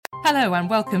Hello and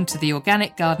welcome to the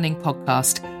Organic Gardening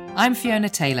Podcast. I'm Fiona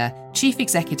Taylor, Chief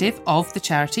Executive of the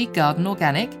charity Garden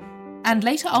Organic, and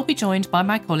later I'll be joined by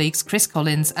my colleagues Chris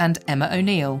Collins and Emma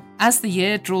O'Neill. As the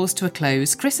year draws to a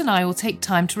close, Chris and I will take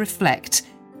time to reflect,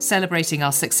 celebrating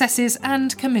our successes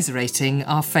and commiserating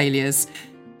our failures.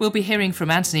 We'll be hearing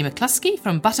from Anthony McCluskey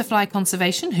from Butterfly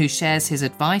Conservation, who shares his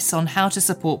advice on how to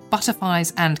support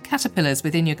butterflies and caterpillars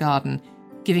within your garden,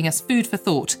 giving us food for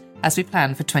thought as we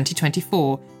plan for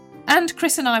 2024. And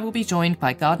Chris and I will be joined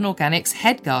by Garden Organic's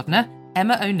head gardener,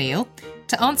 Emma O'Neill,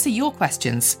 to answer your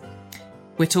questions.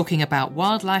 We're talking about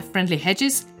wildlife-friendly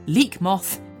hedges, leek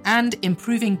moth, and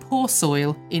improving poor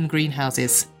soil in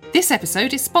greenhouses. This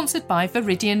episode is sponsored by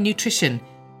Viridian Nutrition.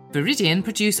 Viridian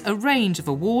produce a range of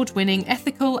award-winning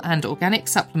ethical and organic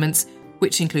supplements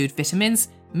which include vitamins,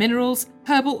 minerals,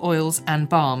 herbal oils and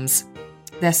balms.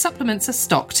 Their supplements are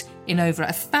stocked in over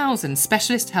 1,000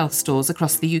 specialist health stores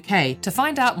across the UK. To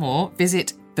find out more,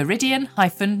 visit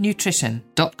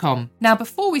viridian-nutrition.com. Now,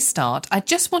 before we start, I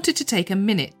just wanted to take a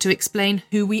minute to explain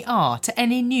who we are to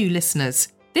any new listeners.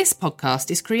 This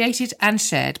podcast is created and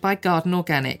shared by Garden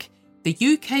Organic, the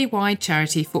UK-wide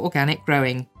charity for organic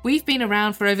growing. We've been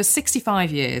around for over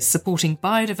 65 years, supporting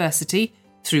biodiversity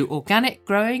through organic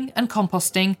growing and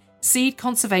composting, seed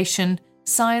conservation,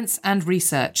 science and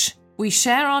research. We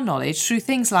share our knowledge through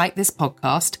things like this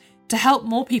podcast to help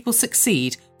more people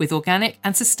succeed with organic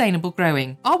and sustainable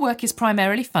growing. Our work is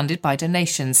primarily funded by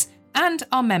donations and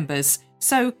our members.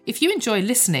 So if you enjoy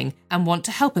listening and want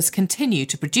to help us continue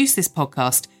to produce this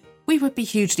podcast, we would be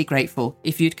hugely grateful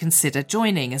if you'd consider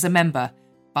joining as a member,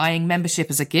 buying membership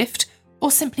as a gift,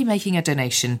 or simply making a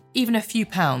donation. Even a few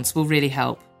pounds will really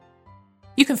help.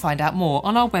 You can find out more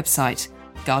on our website,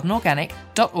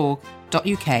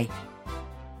 gardenorganic.org.uk.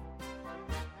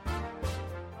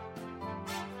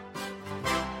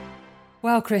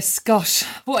 Well, Chris, gosh,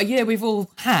 what a year we've all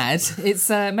had.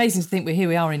 It's amazing to think here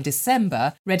we are in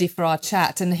December, ready for our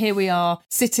chat. And here we are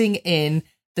sitting in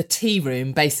the tea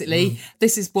room, basically.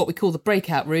 This is what we call the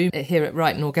breakout room here at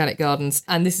Brighton Organic Gardens.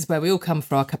 And this is where we all come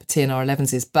for our cup of tea and our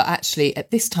 11s. But actually, at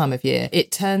this time of year,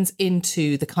 it turns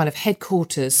into the kind of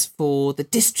headquarters for the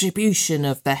distribution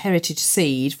of the heritage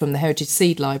seed from the Heritage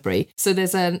Seed Library. So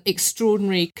there's an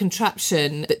extraordinary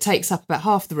contraption that takes up about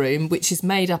half the room, which is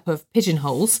made up of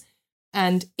pigeonholes.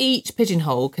 And each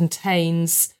pigeonhole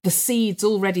contains the seeds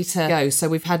all ready to go. So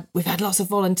we've had lots of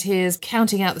volunteers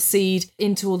counting out the seed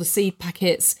into all the seed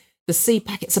packets. The seed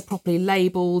packets are properly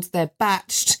labelled, they're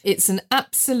batched. It's an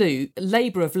absolute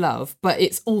labour of love, but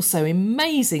it's also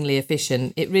amazingly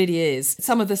efficient. It really is.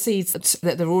 Some of the seeds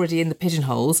that are already in the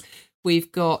pigeonholes,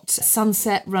 we've got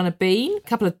Sunset Runner Bean, a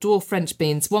couple of dwarf French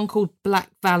beans, one called Black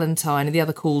Valentine and the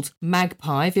other called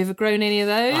Magpie. Have you ever grown any of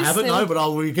those? I haven't, no, but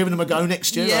I'll be giving them a go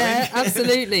next year. Yeah,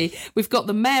 absolutely. We've got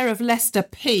the Mayor of Leicester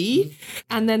Pea,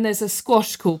 and then there's a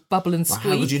squash called Bubble and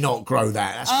Squeak. How would you not grow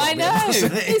that? I know.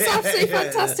 It's absolutely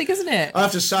fantastic, isn't it? I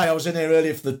have to say, I was in there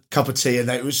earlier for the cup of tea and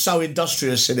it was so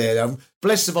industrious in here.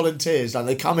 Bless the volunteers. Like,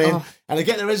 they come in and they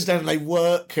get their heads down and they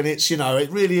work, and it's, it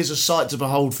really is a sight to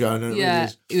behold, Fiona. It yeah,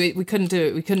 really is. We couldn't do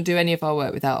it. We couldn't do any of our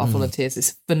work without our volunteers.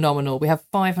 It's phenomenal. We have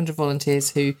 500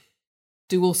 volunteers who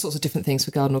do all sorts of different things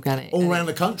for Garden Organic. All around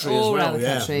the country as well. All around the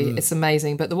country. It's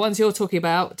amazing. But the ones you're talking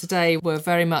about today were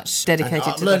very much dedicated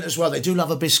I've learned as well, they do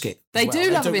love a biscuit. They do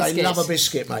love a biscuit. They love a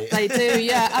biscuit, mate. They do,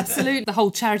 yeah, absolutely. The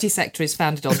whole charity sector is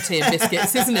founded on tea and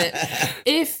biscuits, isn't it?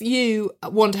 If you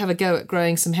want to have a go at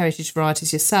growing some heritage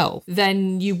varieties yourself,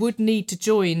 then you would need to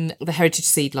join the Heritage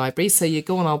Seed Library. So you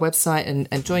go on our website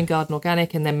and join Garden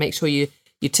Organic, and then make sure you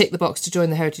tick the box to join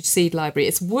the Heritage Seed Library.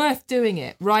 It's worth doing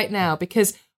it right now,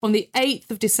 because on the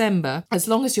 8th of December, as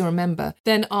long as you're a member,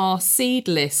 then our seed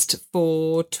list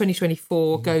for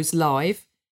 2024 goes live.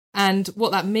 And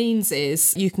what that means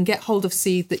is you can get hold of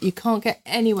seed that you can't get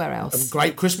anywhere else. A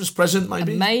great Christmas present,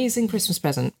 maybe? Amazing Christmas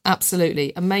present.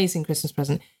 Absolutely. Amazing Christmas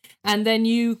present. And then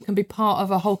you can be part of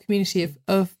a whole community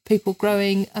of people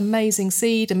growing amazing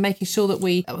seed and making sure that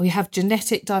we have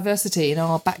genetic diversity in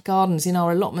our back gardens, in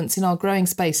our allotments, in our growing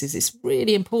spaces. It's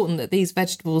really important that these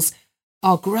vegetables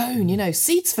are grown,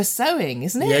 seeds for sowing,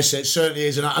 isn't it? Yes, it certainly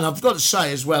is. And I've got to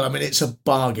say as well, it's a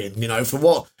bargain,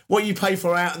 for what you pay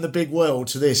for out in the big world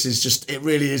to this is just, it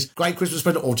really is great Christmas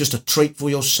present or just a treat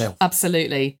for yourself.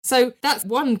 Absolutely. So that's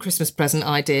one Christmas present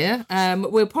idea.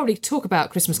 We'll probably talk about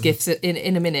Christmas gifts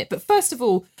in a minute. But first of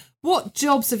all, what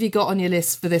jobs have you got on your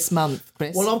list for this month,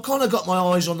 Chris? Well, I've kind of got my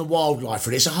eyes on the wildlife,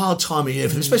 and it's a hard time of year,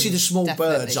 especially the small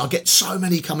birds. I get so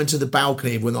many coming to the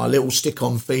balcony with our little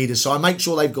stick-on feeders, so I make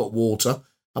sure they've got water.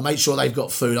 I make sure they've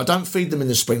got food. I don't feed them in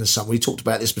the spring and summer. We talked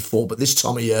about this before, but this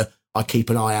time of year, I keep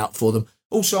an eye out for them.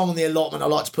 Also, on the allotment, I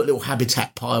like to put little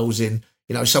habitat piles in,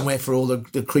 somewhere for all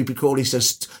the creepy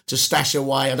crawlies to stash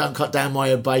away. I don't cut down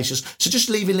my herbaceous. So just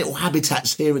leaving little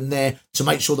habitats here and there to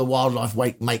make sure the wildlife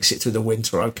makes it through the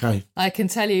winter okay. I can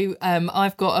tell you,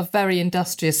 I've got a very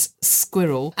industrious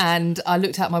squirrel, and I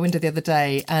looked out my window the other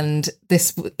day, and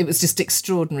it was just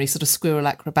extraordinary sort of squirrel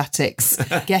acrobatics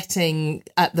getting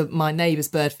at my neighbour's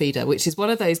bird feeder, which is one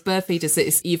of those bird feeders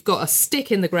that you've got a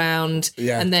stick in the ground,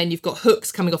 and then you've got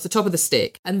hooks coming off the top of the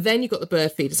stick, and then you've got the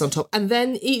bird feeders on top, and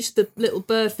then each of the little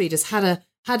bird feeders had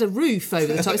a roof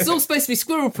over the top. It's all supposed to be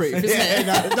squirrel proof, isn't it?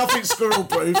 No, nothing squirrel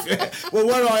proof. Yeah. Well,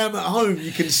 where I am at home,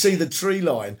 you can see the tree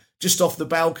line just off the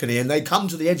balcony, and they come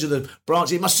to the edge of the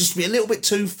branch. It must just be a little bit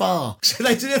too far, so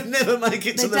they never make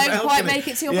it to the balcony. They don't quite make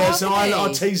it to your balcony. So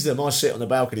I tease them. I sit on the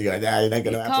balcony going, "Nah, it ain't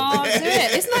going to happen." Can't do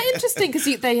it. Isn't that interesting?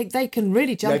 Because they can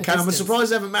really jump. They can. I'm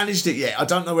surprised they haven't managed it yet. I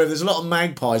don't know whether there's a lot of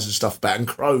magpies and stuff about, and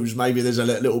crows. Maybe there's a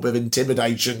little bit of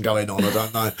intimidation going on. I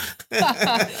don't know.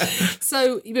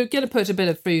 So you're going to put a bit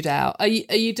of food out. Are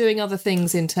you doing other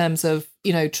things in terms of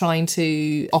trying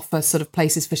to offer sort of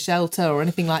places for shelter or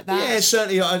anything like that? Yeah,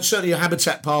 certainly your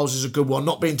habitat piles is a good one.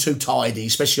 Not being too tidy,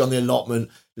 especially on the allotment.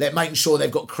 Making sure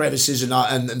they've got crevices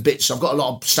and bits. I've got a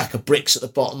lot of stack of bricks at the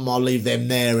bottom. I'll leave them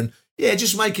there. And yeah,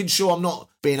 just making sure I'm not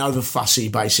being over fussy,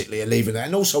 basically, and leaving that.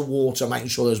 And also water, making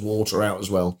sure there's water out as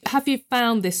well. Have you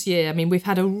found this year, I mean, we've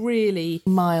had a really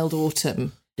mild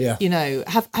autumn. Yeah.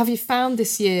 Have you found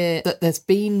this year that there's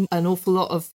been an awful lot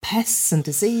of pests and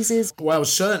diseases? Well,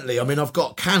 certainly. I mean, I've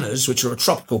got cannas, which are a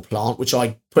tropical plant, which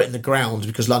I put in the ground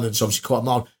because London's obviously quite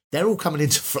mild. They're all coming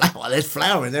into flower. They're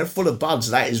flowering. They're full of buds.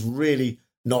 That is really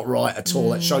not right at all.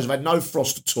 That shows I've had no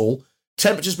frost at all.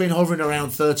 Temperature's been hovering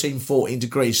around 13, 14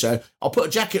 degrees. So I'll put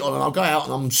a jacket on and I'll go out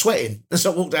and I'm sweating. As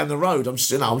I walk down the road, I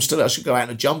should go out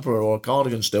in a jumper or a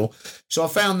cardigan still. So I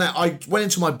found that I went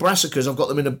into my brassicas. I've got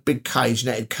them in a big cage,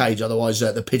 netted cage. Otherwise,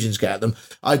 the pigeons get at them.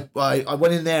 I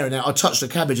went in there and I touched the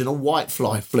cabbage and a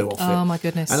whitefly flew off it. Oh, my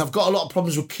goodness. And I've got a lot of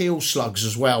problems with keel slugs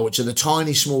as well, which are the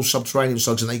tiny, small subterranean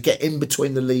slugs, and they get in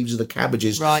between the leaves of the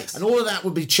cabbages. Right. And all of that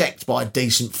would be checked by a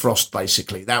decent frost,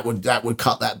 basically. That would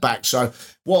cut that back. So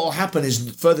what will happen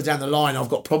is further down the line, I've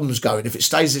got problems going. If it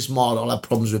stays this mild, I'll have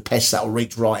problems with pests that will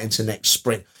reach right into next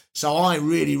spring. So I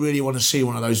really, really want to see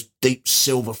one of those deep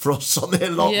silver frosts on their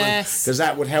allotment, because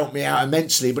that would help me out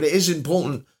immensely. But it is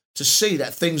important to see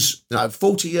that things,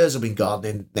 40 years I've been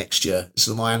gardening next year. It's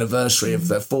my anniversary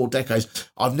of 4 decades.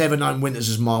 I've never known winters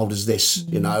as mild as this.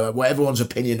 What everyone's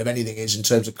opinion of anything is in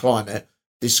terms of climate,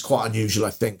 this is quite unusual,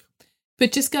 I think.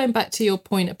 But just going back to your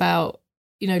point about,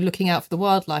 looking out for the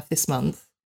wildlife this month,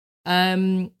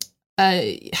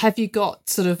 have you got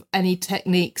sort of any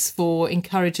techniques for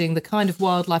encouraging the kind of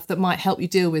wildlife that might help you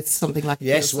deal with something like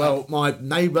Yes, well, my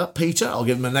neighbour, Peter, I'll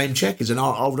give him a name check, is an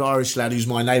old Irish lad who's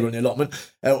my neighbour on the allotment.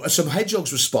 Some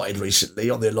hedgehogs were spotted recently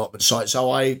on the allotment site,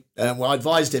 so I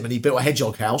advised him, and he built a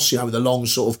hedgehog house, with a long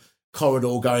sort of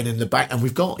corridor going in the back, and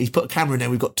he's put a camera in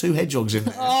there, we've got 2 hedgehogs in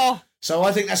there. Oh. So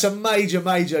I think that's a major,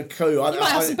 major coup. You might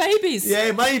have some babies.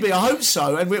 Yeah, maybe. I hope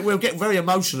so. And we'll get very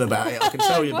emotional about it. I can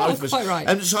tell you, both of us. Quite right.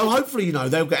 And so hopefully,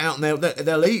 they'll get out and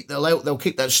they'll eat. They'll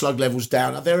keep those slug levels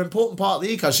down. They're an important part of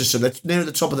the ecosystem. They're near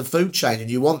the top of the food chain,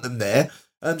 and you want them there.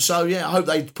 So I hope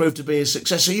they prove to be a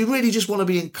success. So you really just want to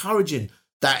be encouraging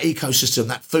that ecosystem,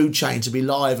 that food chain, to be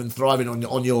live and thriving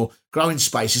on your growing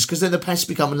spaces, because then the pests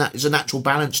become there's a natural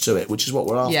balance to it, which is what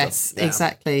we're after. Yes,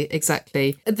 exactly.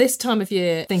 At this time of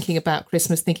year, thinking about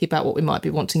Christmas, thinking about what we might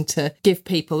be wanting to give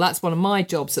people, that's one of my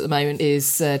jobs at the moment,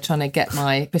 is trying to get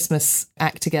my Christmas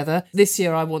act together. This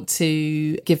year I want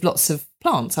to give lots of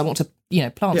plants. I want to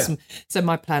plant some. So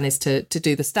my plan is to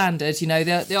do the standard,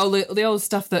 the old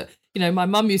stuff that my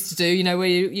mum used to do, where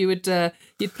you would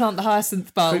you'd plant the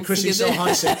hyacinth bulbs. Chrissy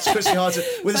hyacinth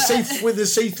with the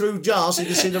see-through jar so you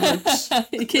can see the roots.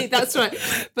 That's right.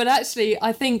 But actually,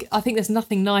 I think there's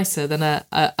nothing nicer than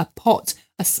a pot,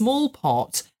 a small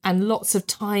pot, and lots of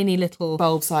tiny little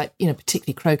bulbs, like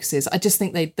particularly crocuses. I just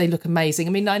think they look amazing.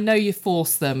 I mean, I know you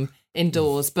force them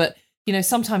indoors, but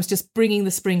sometimes just bringing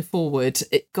the spring forward,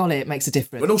 it makes a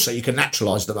difference. But also you can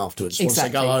naturalise them afterwards. Exactly. Once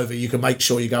they go over, you can make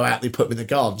sure you go out and you put them in the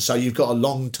garden. So you've got a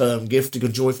long-term gift you can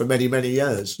enjoy for many, many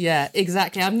years. Yeah,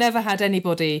 exactly. I've never had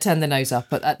anybody turn their nose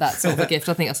up at that sort of a gift.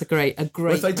 I think that's a great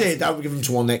well, if they did, I would give them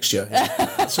to one next year.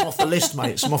 It's off the list,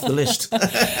 mate. It's off the list.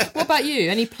 What about you?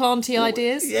 Any planty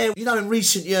ideas? Yeah, in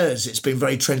recent years, it's been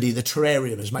very trendy. The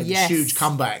terrarium has made a huge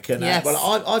comeback. And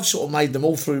I've sort of made them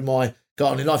all through my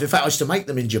gardening life. In fact, I used to make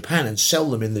them in Japan and sell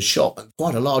them in the shop at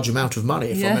quite a large amount of money,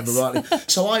 if I remember rightly.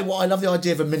 So I love the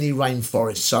idea of a mini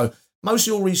rainforest. So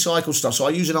mostly all recycled stuff. So I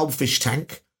use an old fish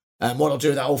tank. And what I'll do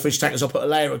with that old fish tank is I'll put a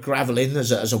layer of gravel in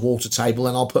as a water table,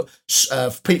 and I'll put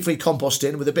peat-free compost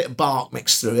in with a bit of bark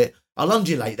mixed through it. I'll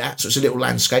undulate that, so it's a little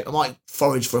landscape. I might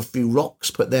forage for a few rocks,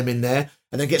 put them in there,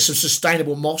 and then get some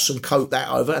sustainable moss and coat that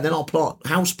over. And then I'll plant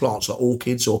house plants like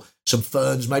orchids or some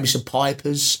ferns, maybe some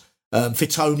pipers,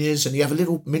 Phytonias, and you have a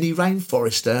little mini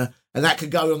rainforest there. And that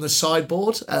could go on the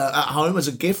sideboard at home as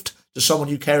a gift to someone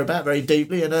you care about very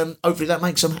deeply, and hopefully that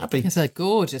makes them happy. It's a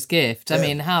gorgeous gift. I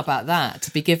mean, how about that?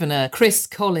 To be given a Chris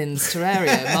Collins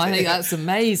terrarium, I think that's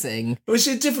amazing. Well, it's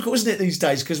difficult, isn't it, these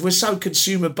days, because we're so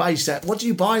consumer-based. What do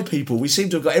you buy people? We seem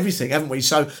to have got everything, haven't we?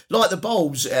 So, like the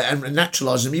bulbs and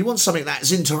naturalising them, you want something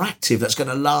that's interactive, that's going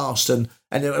to last, and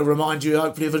it'll remind you,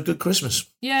 hopefully, of a good Christmas.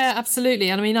 Yeah, absolutely.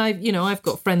 And I mean, I've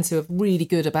got friends who are really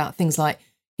good about things like,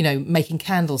 making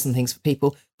candles and things for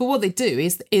people. But what they do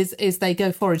is they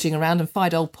go foraging around and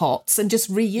find old pots and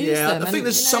just reuse them. Yeah, I think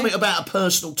there's something about a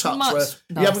personal touch where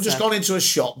you haven't just nicer. gone into a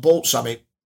shop, bought something,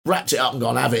 wrapped it up and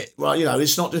gone, have it. Well,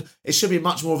 it's not. It should be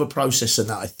much more of a process than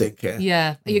that, I think.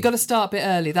 Yeah. You've got to start a bit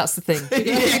early. That's the thing.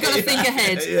 You've got to think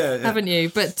ahead, haven't you?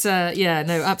 But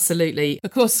no, absolutely.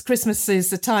 Of course, Christmas is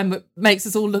the time that makes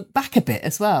us all look back a bit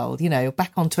as well.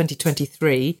 Back on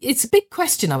 2023. It's a big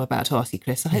question I'm about to ask you,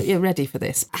 Chris. I hope you're ready for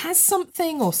this. Has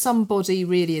something or somebody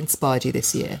really inspired you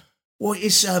this year? Well,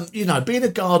 it's, being a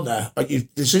gardener,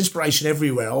 there's inspiration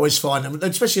everywhere. I always find,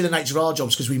 especially in the nature of our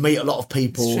jobs, because we meet a lot of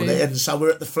people. And so we're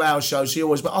at the flower show,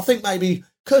 but I think maybe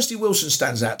Kirsty Wilson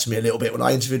stands out to me a little bit when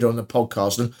I interviewed her on the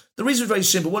podcast. And the reason is very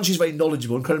simple. One, she's very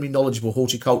knowledgeable, incredibly knowledgeable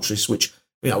horticulturist, which,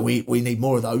 we need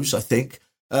more of those, I think.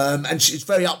 And she's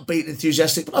very upbeat and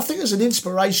enthusiastic. But I think there's an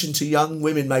inspiration to young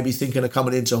women maybe thinking of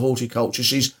coming into horticulture.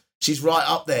 She's right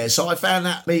up there. So I found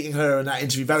that meeting her and that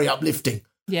interview very uplifting.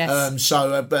 Yes.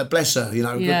 So bless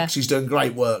her, she's doing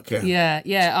great work.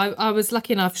 Yeah. I was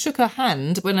lucky enough, shook her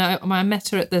hand when I met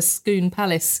her at the Scone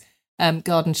Palace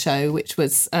garden show, which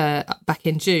was back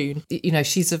in June.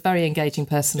 She's a very engaging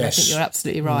person. Yes. I think you're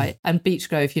absolutely right. And Beech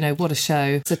Grove, what a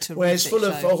show. It's a terrific it's full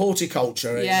of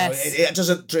horticulture. Yes. It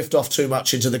doesn't drift off too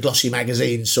much into the glossy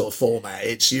magazine sort of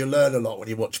format. You learn a lot when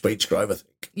you watch Beech Grove, I think.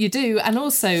 You do. And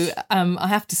also, I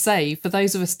have to say, for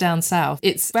those of us down south,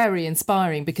 it's very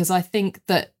inspiring because I think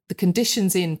that the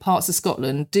conditions in parts of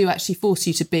Scotland do actually force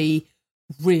you to be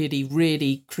really,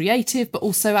 really creative, but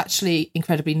also actually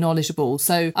incredibly knowledgeable.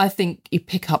 So I think you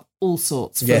pick up all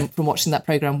sorts from watching that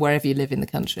programme wherever you live in the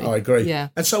country. I agree. Yeah.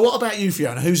 And so what about you,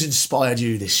 Fiona? Who's inspired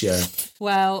you this year?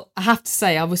 Well, I have to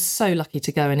say I was so lucky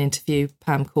to go and interview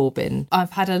Pam Corbin.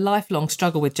 I've had a lifelong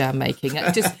struggle with jam making.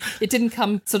 It didn't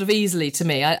come sort of easily to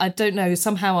me. I don't know,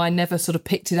 somehow I never sort of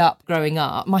picked it up growing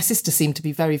up. My sister seemed to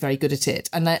be very, very good at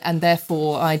it, and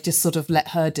therefore I just sort of let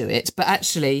her do it. But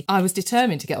actually I was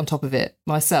determined to get on top of it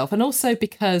myself. And also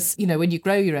because, when you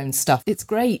grow your own stuff, it's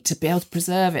great to be able to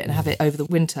preserve it and have it over the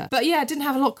winter. But yeah, I didn't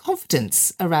have a lot of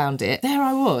confidence around it. There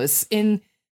I was in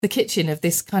the kitchen of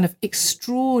this kind of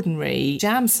extraordinary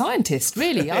jam scientist,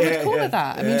 really. I would call her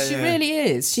that. I mean, she really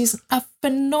is. She's a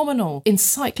phenomenal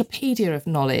encyclopedia of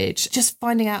knowledge, just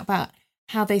finding out about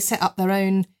how they set up their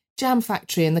own jam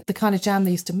factory and the kind of jam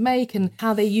they used to make and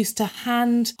how they used to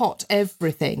hand pot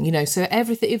everything, so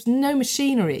everything, it was no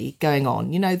machinery going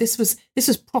on. This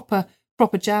was proper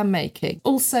jam making.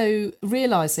 Also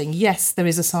realising, yes, there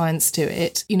is a science to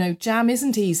it. Jam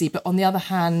isn't easy, but on the other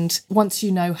hand, once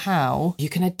you know how, you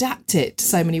can adapt it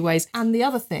so many ways. And the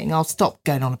other thing, I'll stop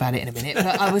going on about it in a minute,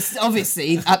 but I was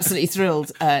obviously absolutely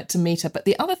thrilled to meet her. But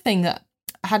the other thing that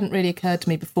hadn't really occurred to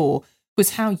me before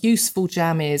was how useful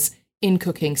jam is in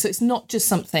cooking. So it's not just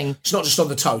something... It's not just on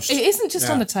the toast. It isn't just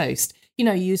on the toast.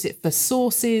 You use it for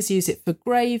sauces, use it for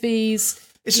gravies...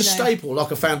 It's a staple, like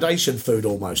a foundation food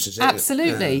almost, is it?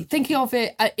 Absolutely. Yeah. Thinking of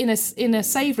it in a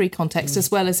savoury context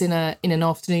as well as in an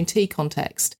afternoon tea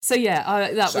context. So yeah,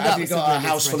 have you got a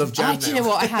house full of jam now? Do you know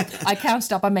what I had? I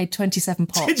counted up. I made 27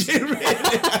 pots. Did you really?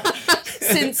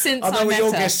 since I know what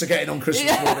your guests are getting on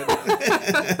Christmas morning.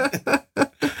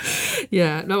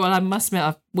 Yeah. No, well, I must admit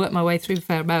I've worked my way through a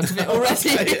fair amount of it already.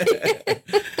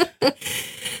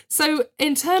 So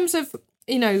in terms of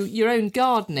your own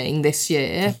gardening this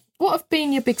year. What have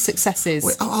been your big successes?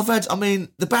 Well,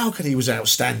 the balcony was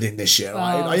outstanding this year.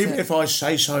 Even if I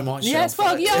say so myself. Yes,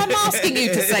 well, I'm asking you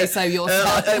to say so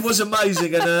yourself. It was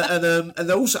amazing.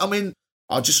 And also,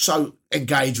 I just so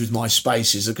engage with my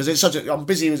spaces because I'm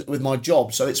busy with my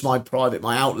job, so it's my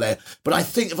outlet. But I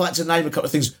think if I had to name a couple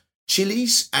of things,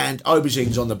 chilies and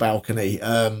aubergines on the balcony.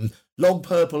 Long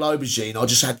purple aubergine, I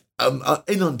just had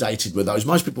inundated with those.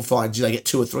 Most people find they get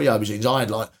 2 or 3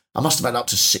 aubergines. I must have had up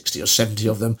to 60 or 70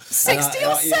 of them. 60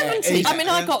 or 70? Yeah,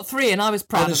 I got 3 and I was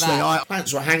proud of that. Honestly,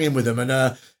 plants were hanging with them. And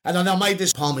And then I made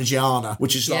this Parmigiana,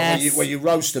 which is like where you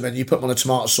roast them and you put them on a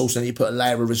tomato sauce and you put a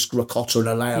layer of ricotta and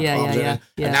a layer of Parmesan.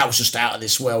 And that was just out of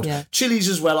this world. Yeah. Chilies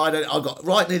as well. I got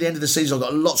right near the end of the season. I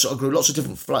grew lots of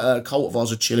different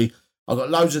cultivars of chili. I got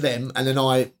loads of them, and then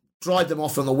I dried them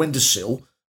off on the windowsill.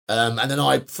 And then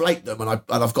I flaked them, and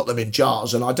I've got them in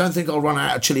jars. And I don't think I'll run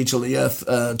out of chili till the earth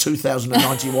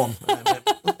 2091.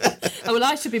 Oh, well,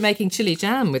 I should be making chili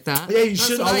jam with that. Yeah, you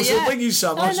should. I will bring you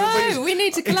some. I know. We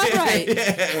need to collaborate.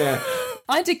 Yeah.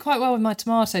 I did quite well with my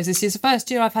tomatoes this year. It's the first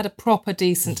year I've had a proper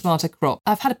decent tomato crop.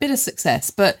 I've had a bit of success,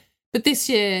 but this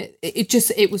year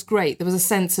it was great. There was a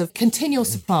sense of continual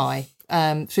supply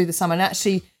through the summer, and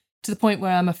actually to the point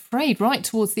where I'm afraid right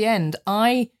towards the end,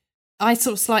 I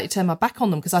sort of slightly turned my back on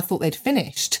them because I thought they'd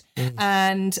finished.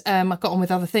 And I got on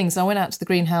with other things. I went out to the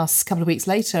greenhouse a couple of weeks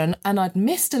later and I'd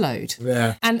missed a load.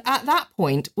 Yeah. And at that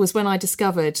point was when I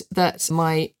discovered that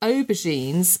my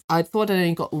aubergines, I thought I'd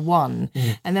only got one.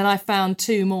 And then I found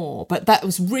two more. But that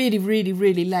was really, really,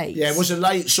 really late. Yeah, it was a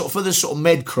late, for the sort of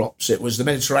med crops. It was the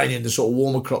Mediterranean, the sort of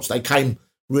warmer crops. They came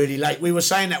really late. We were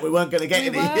saying that we weren't going to get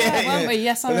any. Weren't we?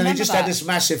 Yes, I remember that. And then he just had this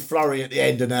massive flurry at the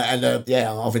end, and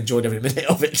I've enjoyed every minute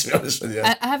of it, to be honest with you.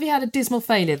 Have you had a dismal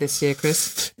failure this year,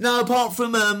 Chris? No, apart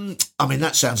from,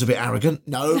 that sounds a bit arrogant.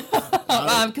 No.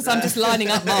 Because I'm just lining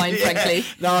up mine, frankly.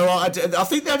 No, I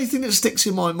think the only thing that sticks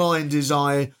in my mind is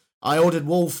I ordered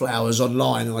wallflowers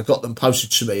online and I got them posted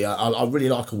to me. I really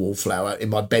like a wallflower in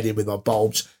my bedding with my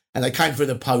bulbs. And they came through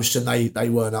the post and they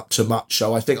weren't up to much.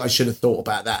 So I think I should have thought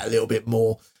about that a little bit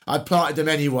more. I planted them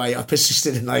anyway. I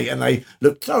persisted and they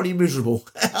looked thoroughly miserable.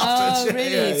 Oh,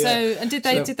 really? Yeah. So, and did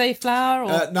they flower?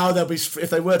 Or? No, they'll be, if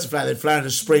they were to flower, they'd flower in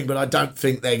the spring, but I don't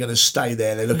think they're going to stay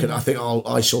there. They're looking, I think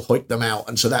I shall hoik them out.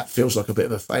 And so that feels like a bit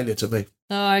of a failure to me.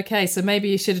 Oh, okay. So maybe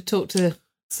you should have talked to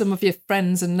some of your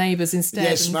friends and neighbours instead.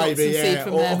 Yes, and maybe, got some seed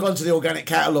from them. Or gone to the organic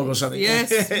catalogue or something.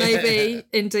 Yes, maybe.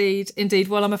 Indeed.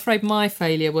 Well, I'm afraid my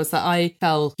failure was that I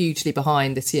fell hugely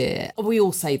behind this year. We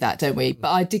all say that, don't we?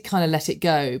 But I did kind of let it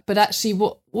go. But actually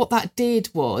what that did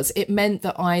was it meant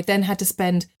that I then had to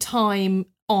spend time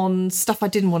on stuff I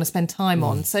didn't want to spend time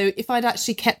on. So if I'd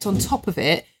actually kept on top of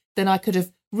it, then I could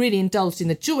have really indulged in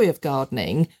the joy of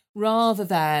gardening rather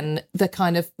than the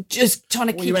kind of just trying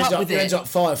to keep up with it. You end up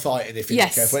firefighting if you're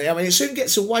not careful. I mean, it soon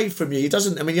gets away from you. You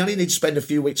only need to spend a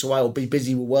few weeks away or be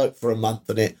busy with work for a month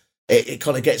and it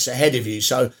kind of gets ahead of you.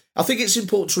 So I think it's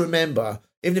important to remember,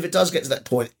 even if it does get to that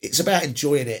point, it's about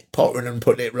enjoying it, pottering and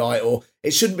putting it right, or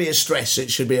it shouldn't be a stress, it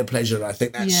should be a pleasure. I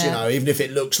think that's, even if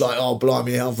it looks like, oh,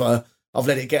 blimey, I've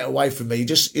let it get away from me.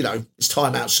 Just, it's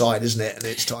time outside, isn't it? And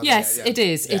it's time. Yes, it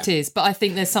is. Yeah. It is. But I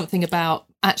think there's something about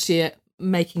actually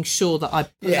making sure that I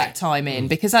put that time in,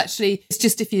 because actually it's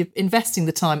just if you're investing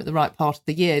the time at the right part of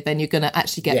the year, then you're going to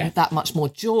actually get that much more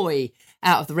joy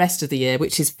out of the rest of the year,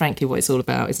 which is frankly what it's all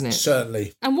about, isn't it?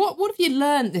 Certainly. And what have you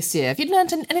learned this year? Have you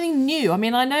learned anything new? I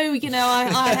mean, I know,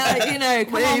 I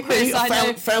come on, Chris, I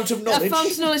know. Fount of knowledge. A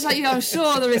fount of knowledge like you, I'm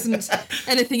sure there isn't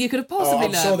anything you could have possibly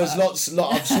learned. I'm sure there's lots.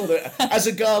 I'm sure that as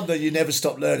a gardener, you never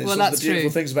stop learning. Well, some that's of the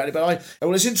beautiful true. things about it. But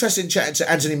it's interesting chatting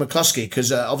to Anthony McCluskey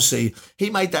because obviously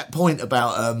he made that point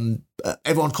about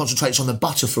everyone concentrates on the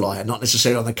butterfly and not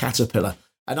necessarily on the caterpillar.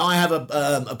 And I have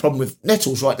a problem with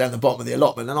nettles right down the bottom of the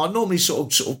allotment, and I normally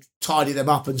sort of tidy them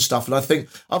up and stuff. And I think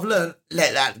I've learned,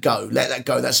 let that go.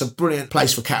 That's a brilliant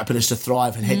place for caterpillars to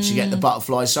thrive, and hence you get the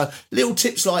butterflies. So little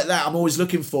tips like that I'm always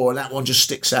looking for, and that one just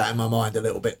sticks out in my mind a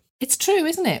little bit. It's true,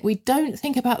 isn't it? We don't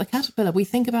think about the caterpillar, we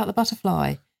think about the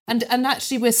butterfly. And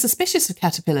actually, we're suspicious of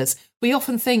caterpillars. We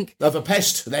often think of a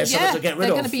pest. They're something to get rid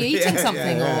of. They're going to be eating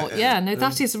something.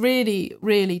 That is really,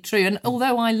 really true. And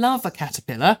although I love a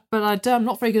caterpillar, but I'm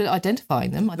not very good at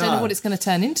identifying them. I don't know what it's going to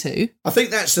turn into. I think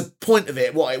that's the point of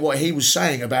it. What he was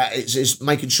saying about it is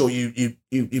making sure you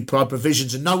provide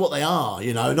provisions and know what they are.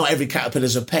 Not every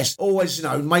caterpillar's a pest. Always,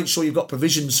 make sure you've got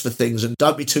provisions for things and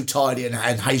don't be too tidy and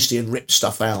hasty and rip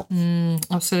stuff out.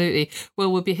 Absolutely.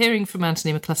 Well, we'll be hearing from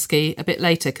Anthony McCluskey a bit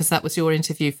later because that was your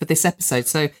interview for this episode.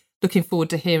 So looking forward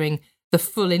to hearing the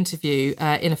full interview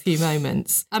in a few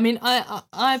moments. I mean,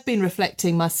 I've been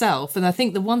reflecting myself, and I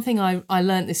think the one thing I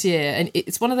learned this year, and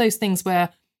it's one of those things where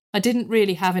I didn't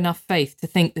really have enough faith to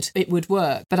think that it would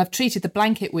work, but I've treated the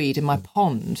blanket weed in my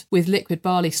pond with liquid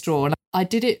barley straw, and I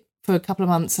did it for a couple of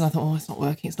months, and I thought, it's not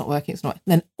working. And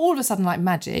then all of a sudden, like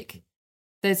magic,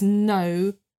 there's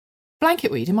no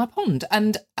blanket weed in my pond,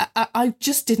 and I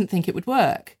just didn't think it would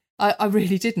work. I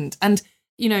really didn't. And,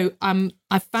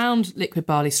 I found liquid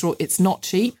barley straw. It's not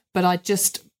cheap, but I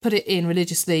just put it in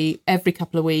religiously every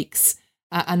couple of weeks.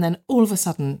 And then all of a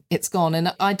sudden it's gone.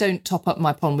 And I don't top up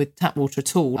my pond with tap water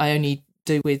at all. I only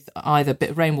do with either a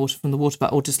bit of rainwater from the water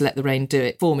butt or just let the rain do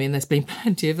it for me. And there's been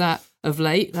plenty of that of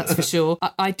late, that's for sure.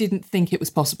 I didn't think it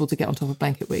was possible to get on top of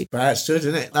blanket weed. But that's good,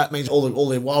 isn't it? That means all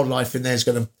the wildlife in there is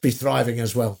going to be thriving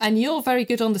as well. And you're very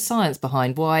good on the science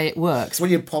behind why it works.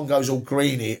 When your pond goes all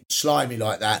greeny, slimy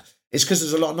like that, it's because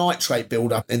there's a lot of nitrate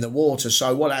build-up in the water.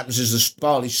 So what happens is the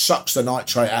barley sucks the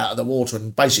nitrate out of the water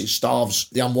and basically starves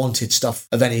the unwanted stuff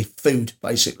of any food,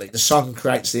 basically. The sun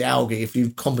creates the algae. If you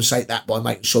compensate that by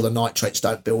making sure the nitrates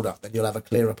don't build up, then you'll have a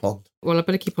clearer pond. Well, I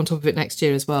better keep on top of it next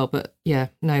year as well. But yeah,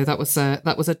 no, that was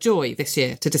a joy this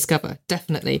year to discover,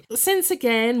 definitely. Since,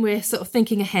 again, we're sort of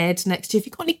thinking ahead next year, have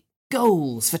you got any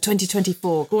goals for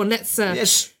 2024? Go on, let's...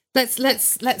 Yes.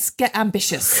 Let's get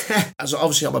ambitious. As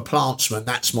obviously I'm a plantsman,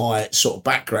 that's my sort of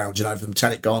background, from the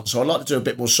botanic garden. So I'd like to do a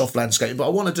bit more soft landscaping, but I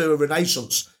want to do a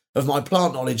renaissance of my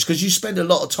plant knowledge because you spend a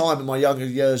lot of time in my younger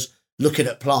years looking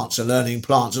at plants and learning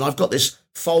plants. And I've got this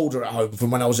folder at home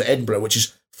from when I was at Edinburgh, which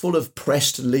is full of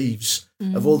pressed leaves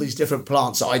of all these different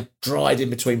plants that I dried in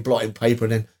between blotting paper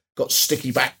and then got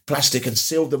sticky back plastic and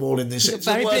sealed them all in this. It's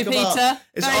a work of art.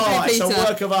 It's a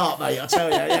work of art, mate. I tell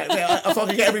you. Yeah, if I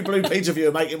could get every Blue Peter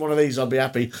viewer making one of these, I'd be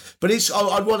happy. But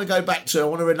I'd want to go back to. I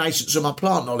want a renaissance of my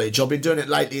plant knowledge. I've been doing it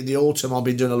lately in the autumn. I've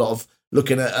been doing a lot of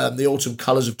looking at the autumn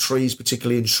colours of trees,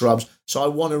 particularly in shrubs. So I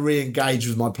want to re-engage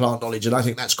with my plant knowledge, and I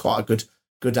think that's quite a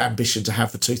good ambition to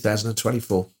have for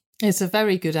 2024. It's a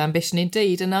very good ambition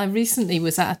indeed. And I recently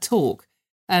was at a talk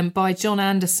by John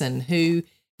Anderson, who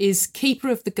is keeper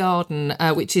of the garden,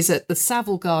 which is at the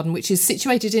Savile Garden, which is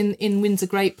situated in Windsor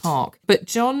Great Park. But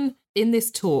John, in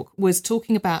this talk, was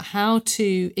talking about how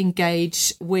to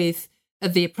engage with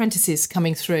the apprentices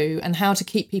coming through and how to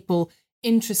keep people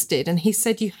interested. And he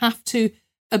said you have to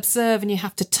observe and you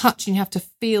have to touch and you have to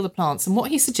feel the plants. And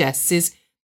what he suggests is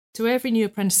to every new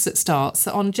apprentice that starts,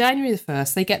 that on January the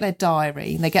 1st, they get their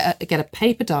diary, and they get a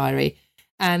paper diary,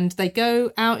 and they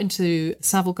go out into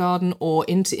Savile Garden or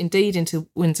into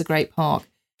Windsor Great Park,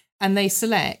 and they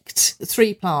select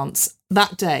 3 plants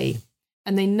that day,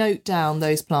 and they note down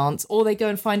those plants, or they go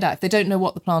and find out. If they don't know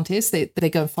what the plant is, they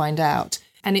go and find out.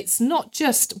 And it's not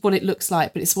just what it looks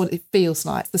like, but it's what it feels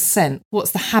like, the scent,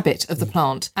 what's the habit of the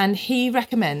plant. And he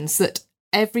recommends that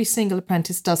every single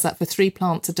apprentice does that for 3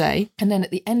 plants a day. And then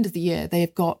at the end of the year,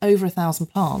 they've got over 1,000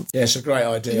 plants. Yeah, it's a great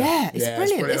idea. Yeah, it's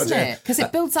brilliant, isn't it? Because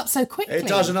it builds up so quickly. It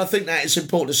does, and I think that it's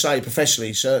important to say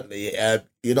professionally, certainly,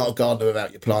 you're not a gardener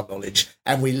without your plant knowledge.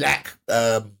 And we lack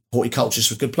horticulturists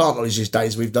with good plant knowledge these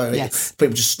days. We've done it.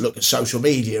 People just look at social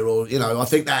media or, I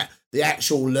think that the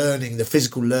actual learning, the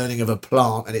physical learning of a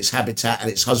plant and its habitat and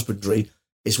its husbandry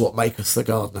is what maketh the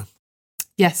gardener.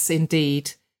 Yes,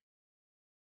 indeed.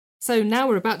 So now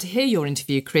we're about to hear your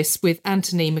interview, Chris, with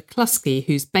Anthony McCluskey,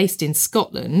 who's based in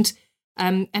Scotland.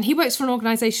 And he works for an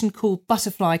organisation called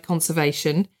Butterfly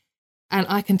Conservation. And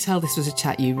I can tell this was a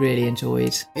chat you really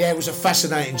enjoyed. Yeah, it was a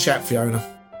fascinating chat, Fiona.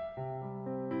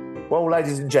 Well,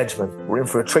 ladies and gentlemen, we're in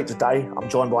for a treat today. I'm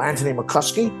joined by Anthony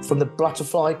McCluskey from the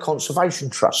Butterfly Conservation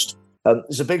Trust.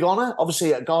 It's a big honour.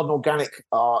 Obviously, at Garden Organic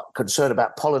are concerned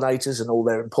about pollinators and all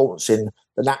their importance in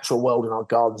the natural world in our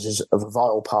gardens is a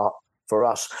vital part for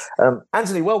us.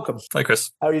 Anthony, welcome. Hi,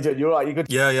 Chris. How are you doing? You all right? You good?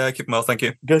 Yeah, I keep well, thank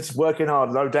you. Good. Working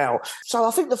hard, no doubt. So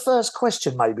I think the first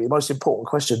question, maybe the most important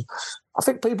question, I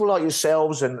think people like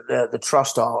yourselves and the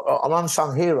Trust are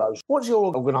unsung heroes. What does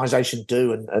your organisation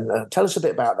do? And tell us a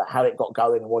bit about that, how it got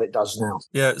going and what it does now.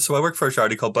 Yeah, so I work for a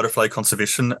charity called Butterfly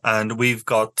Conservation, and we've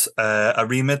got a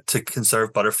remit to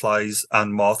conserve butterflies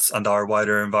and moths and our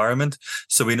wider environment.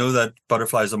 So we know that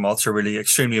butterflies and moths are really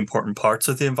extremely important parts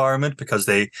of the environment because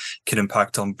they can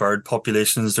impact on bird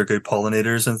populations. They're good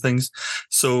pollinators and things.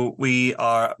 So we're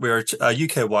a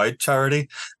UK-wide charity,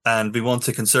 and we want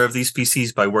to conserve these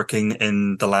species by working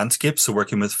in the landscape, so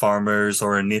working with farmers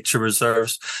or in nature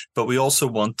reserves, but we also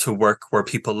want to work where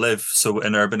people live, so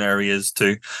in urban areas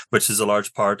too, which is a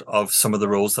large part of some of the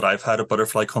roles that I've had at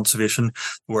Butterfly Conservation,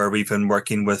 where we've been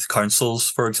working with councils,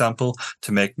 for example,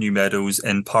 to make new meadows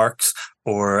in parks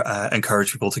or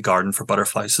encourage people to garden for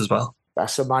butterflies as well.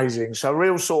 That's amazing. So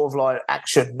real sort of like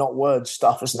action, not word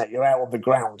stuff, isn't it? You're out on the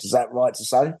ground. Is that right to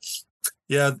say?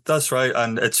 Yeah, that's right,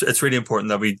 and it's really important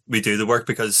that we do the work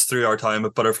because through our time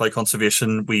at Butterfly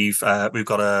Conservation, we've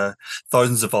got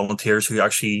thousands of volunteers who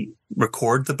actually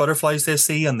record the butterflies they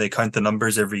see, and they count the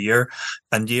numbers every year,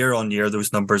 and year on year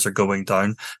those numbers are going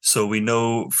down. So we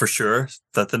know for sure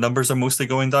that the numbers are mostly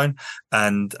going down,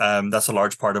 and that's a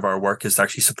large part of our work is to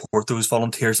actually support those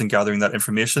volunteers in gathering that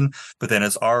information. But then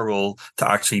it's our role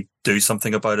to actually do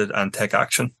something about it and take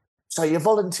action. So your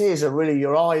volunteers are really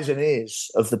your eyes and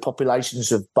ears of the populations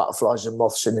of butterflies and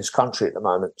moths in this country at the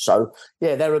moment. So,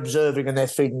 yeah, they're observing and they're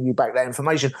feeding you back that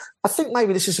information. I think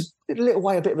maybe this is a little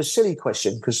way a bit of a silly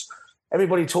question, because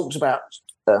everybody talks about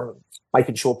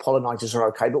making sure pollinators are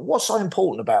okay, but what's so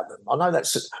important about them? I know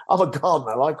I'm a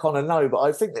gardener, I kind of know, but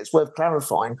I think it's worth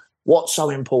clarifying what's so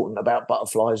important about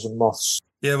butterflies and moths.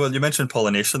 Yeah, well, you mentioned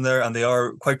pollination there, and they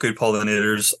are quite good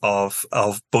pollinators of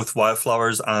both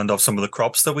wildflowers and of some of the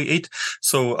crops that we eat.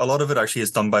 So a lot of it actually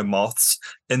is done by moths.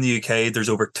 In the UK, there's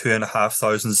over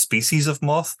 2,500 species of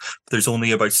moth. There's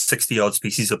only about 60 odd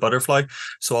species of butterfly.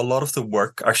 So a lot of the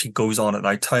work actually goes on at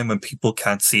night time when people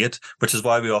can't see it, which is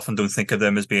why we often don't think of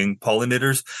them as being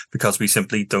pollinators, because we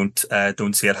simply don't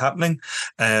see it happening.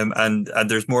 And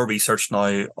there's more research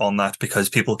now on that, because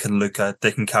people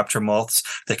they can capture moths,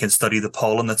 they can study the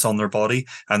pollen that's on their body,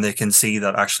 and they can see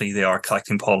that actually they are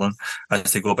collecting pollen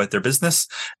as they go about their business.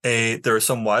 There are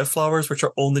some wildflowers which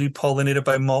are only pollinated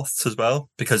by moths as well,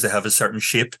 because they have a certain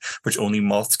shape which only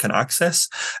moths can access.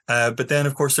 But then,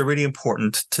 of course, they're really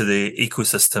important to the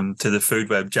ecosystem, to the food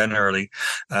web generally.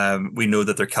 We know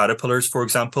that they're caterpillars, for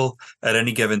example. At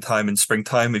any given time in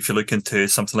springtime, if you look into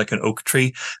something like an oak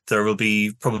tree, there will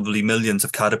be probably millions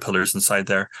of caterpillars inside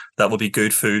there. That will be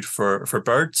good food for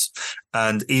birds.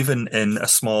 And even in a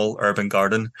small urban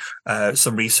garden,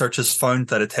 some research has found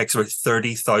that it takes about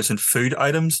 30,000 food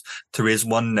items to raise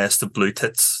one nest of blue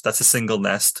tits. That's a single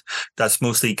nest. That's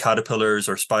mostly caterpillars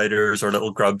or spiders or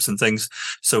little grubs and things.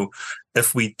 So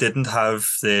if we didn't have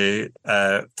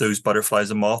those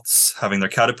butterflies and moths having their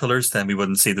caterpillars, then we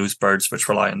wouldn't see those birds which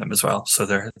rely on them as well. So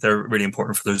they're really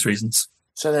important for those reasons.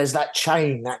 So there's that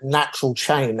chain, that natural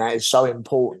chain that is so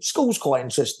important. Schools quite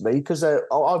interest me, because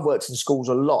I've worked in schools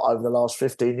a lot over the last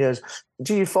 15 years.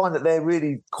 Do you find that they're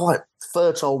really quite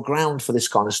fertile ground for this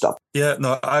kind of stuff? Yeah,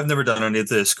 no, I've never done any of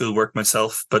the school work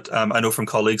myself, but I know from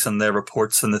colleagues and their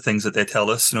reports and the things that they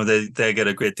tell us, they get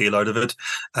a great deal out of it,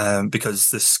 because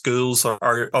the schools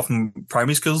are often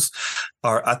primary schools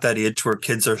are at that age where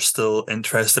kids are still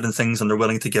interested in things and they're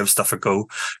willing to give stuff a go.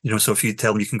 So if you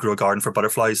tell them you can grow a garden for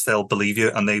butterflies, they'll believe you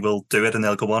and they will do it and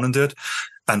they'll go on and do it.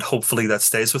 And hopefully that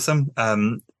stays with them.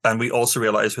 And we also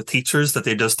realize with teachers that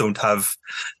they just don't have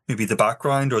maybe the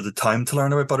background or the time to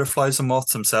learn about butterflies and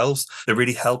moths themselves. It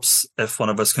really helps if one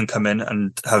of us can come in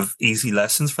and have easy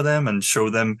lessons for them and show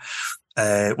them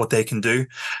what they can do,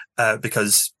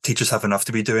 because teachers have enough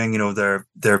to be doing.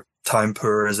 They're time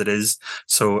poor as it is.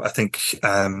 So I think,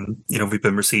 we've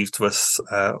been received with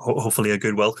hopefully a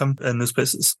good welcome in those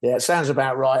places. Yeah, it sounds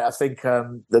about right. I think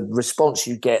the response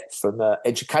you get from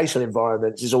educational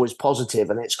environments is always positive,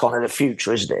 and it's kind of the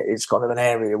future, isn't it? It's kind of an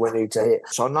area we need to hit.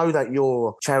 So I know that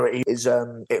your charity is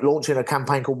launching a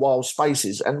campaign called Wild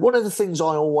Spaces. And one of the things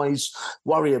I always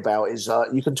worry about is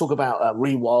you can talk about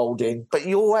rewilding, but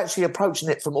you're actually approaching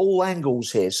it from all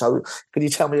angles here. So can you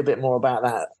tell me a bit more about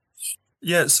that?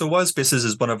 Yeah, so Wild Spaces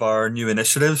is one of our new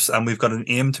initiatives, and we've got an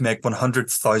aim to make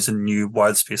 100,000 new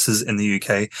wild spaces in the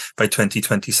UK by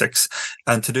 2026.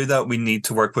 And to do that, we need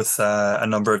to work with a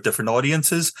number of different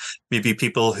audiences, maybe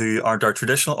people who aren't our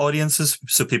traditional audiences,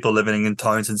 so people living in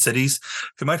towns and cities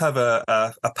who might have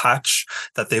a patch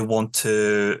that they want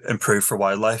to improve for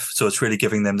wildlife. So it's really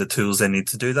giving them the tools they need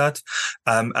to do that.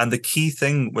 And the key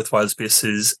thing with Wild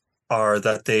Spaces are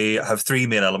that they have three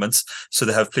main elements. So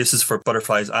they have places for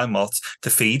butterflies and moths to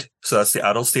feed. So that's the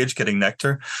adult stage, getting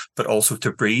nectar, but also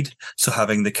to breed. So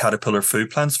having the caterpillar food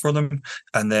plants for them,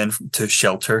 and then to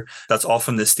shelter. That's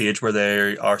often the stage where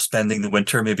they are spending the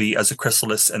winter, maybe as a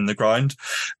chrysalis in the ground.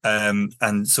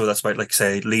 And so that's about, like,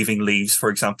 say, leaving leaves, for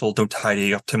example. Don't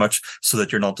tidy up too much so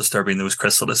that you're not disturbing those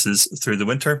chrysalises through the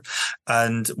winter.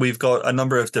 And we've got a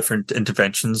number of different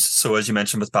interventions. So as you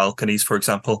mentioned with balconies, for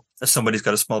example, if somebody's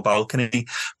got a small balcony,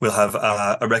 we'll have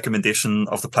a recommendation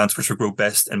of the plants which will grow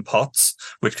best in pots,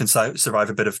 which can survive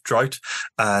a bit of drought,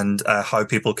 and how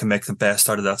people can make the best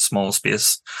out of that small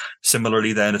space.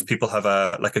 Similarly, then, if people have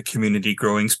a community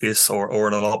growing space or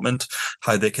an allotment,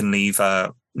 how they can leave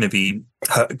maybe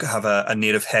have a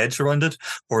native hedge around it,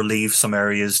 or leave some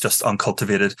areas just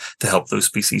uncultivated to help those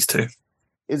species too.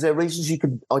 Is there reasons you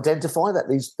can identify that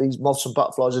these moths and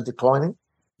butterflies are declining?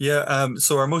 Yeah,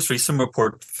 so our most recent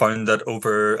report found that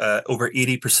over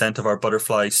 80% of our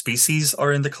butterfly species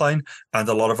are in decline, and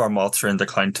a lot of our moths are in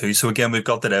decline too. So again, we've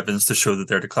got that evidence to show that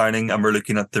they're declining, and we're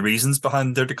looking at the reasons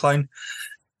behind their decline.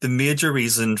 The major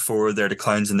reason for their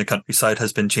declines in the countryside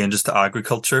has been changes to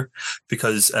agriculture,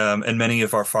 because in many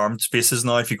of our farm spaces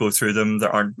now, if you go through them, there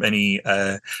aren't many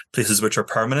places which are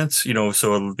permanent,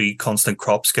 so it'll be constant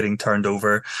crops getting turned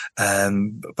over,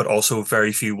 but also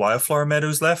very few wildflower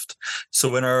meadows left.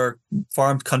 So in our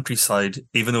farmed countryside,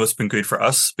 even though it's been good for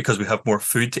us because we have more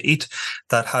food to eat,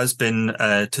 that has been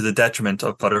to the detriment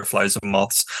of butterflies and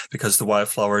moths, because the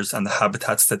wildflowers and the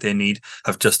habitats that they need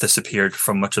have just disappeared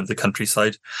from much of the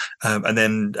countryside. And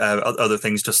then other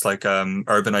things just like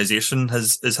urbanization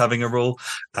is having a role.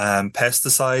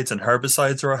 Pesticides and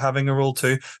herbicides are having a role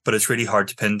too, but it's really hard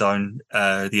to pin down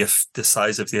the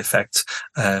size of the effect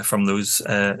from those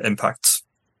impacts.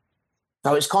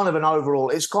 So it's kind of an overall,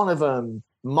 it's kind of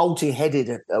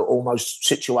multi-headed almost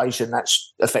situation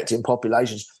that's affecting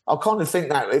populations. I kind of think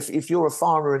that if you're a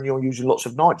farmer and you're using lots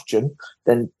of nitrogen,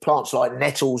 then plants like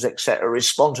nettles, etc.,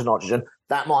 respond to nitrogen.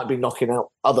 That might be knocking out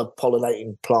other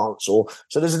pollinating plants. So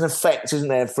there's an effect, isn't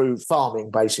there, through farming,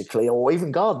 basically, or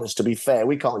even gardeners, to be fair.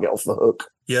 We can't get off the hook.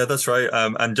 Yeah, that's right.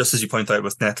 And just as you point out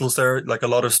with nettles there, like a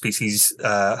lot of species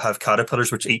have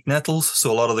caterpillars which eat nettles.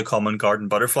 So a lot of the common garden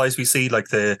butterflies we see, like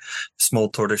the small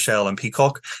tortoiseshell and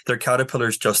peacock, their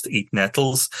caterpillars just eat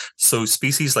nettles. So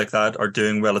species like that are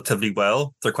doing relatively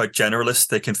well. They're quite generalist.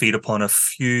 They can feed upon a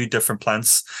few different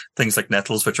plants, things like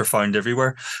nettles, which are found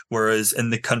everywhere. Whereas in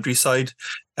the countryside,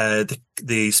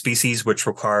 the species which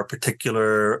require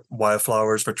particular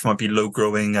wildflowers, which might be low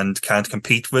growing and can't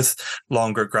compete with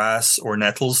longer grass or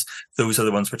nettles, those are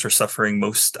the ones which are suffering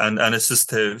most. And it's just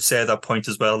to say at that point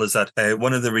as well is that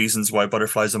one of the reasons why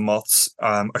butterflies and moths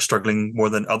are struggling more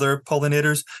than other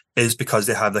pollinators is because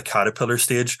they have the caterpillar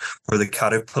stage where the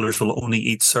caterpillars will only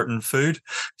eat certain food.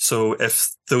 So if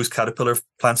those caterpillar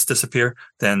plants disappear,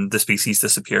 then the species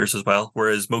disappears as well.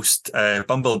 Whereas most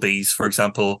bumblebees, for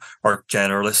example, are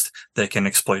generalist. They can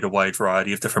exploit a wide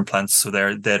variety of different plants, so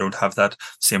they don't have that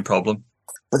same problem.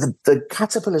 But the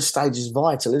caterpillar stage is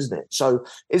vital, isn't it? So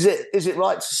is it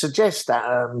right to suggest that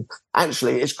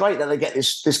actually it's great that they get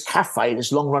this cafe,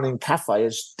 this long-running cafe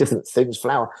as different things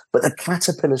flower, but the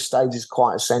caterpillar stage is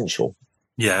quite essential?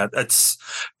 Yeah, it's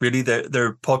really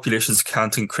their populations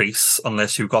can't increase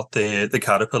unless you've got the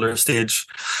caterpillar stage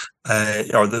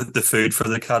or the food for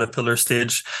the caterpillar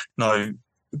stage. Now,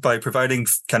 by providing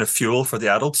kind of fuel for the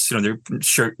adults,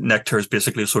 their nectar is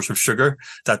basically a source of sugar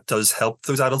that does help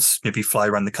those adults maybe fly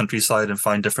around the countryside and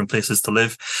find different places to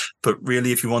live. But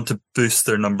really, if you want to boost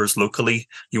their numbers locally,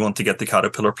 you want to get the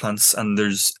caterpillar plants. And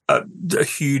there's a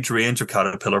huge range of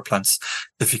caterpillar plants.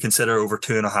 If you consider over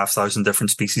 2,500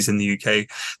 different species in the UK,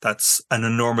 that's an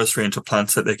enormous range of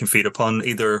plants that they can feed upon.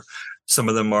 Either some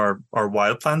of them are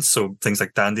wild plants, so things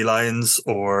like dandelions,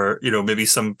 or maybe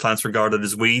some plants regarded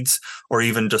as weeds, or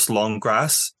even just long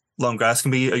grass. Long grass can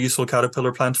be a useful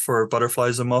caterpillar plant for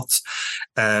butterflies and moths.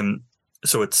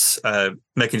 So it's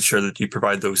making sure that you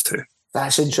provide those too.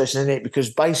 That's interesting, isn't it?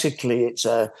 Because basically it's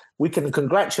we can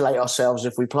congratulate ourselves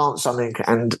if we plant something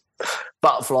and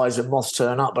butterflies and moths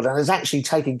turn up, but it's actually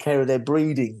taking care of their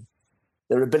breeding.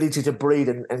 Their ability to breed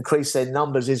and increase their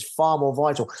numbers is far more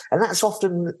vital. And that's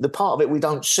often the part of it we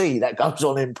don't see that goes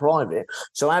on in private.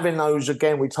 So having those,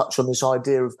 again, we touch on this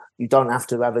idea of you don't have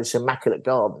to have this immaculate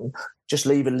garden, just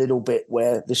leave a little bit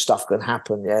where this stuff can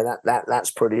happen. Yeah,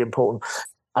 that's pretty important.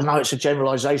 I know it's a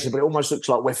generalisation, but it almost looks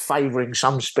like we're favouring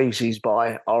some species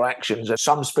by our actions.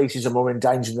 Some species are more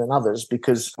endangered than others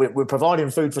because we're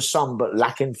providing food for some but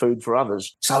lacking food for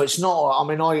others. So it's not,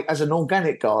 I as an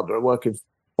organic gardener working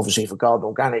obviously for Garden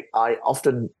Organic, I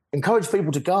often encourage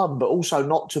people to garden, but also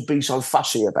not to be so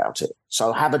fussy about it.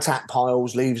 So habitat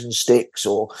piles, leaves and sticks,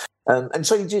 and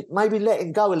so you maybe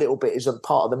letting go a little bit is a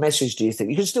part of the message, do you think?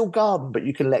 You can still garden, but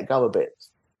you can let go a bit.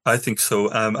 I think so.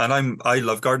 And I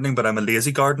love gardening, but I'm a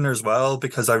lazy gardener as well,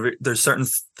 because there's certain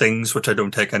things which I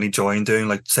don't take any joy in doing,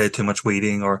 like say too much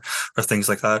weeding or things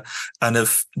like that. And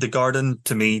if the garden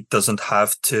to me doesn't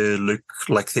have to look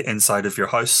like the inside of your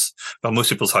house, well, most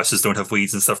people's houses don't have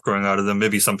weeds and stuff growing out of them.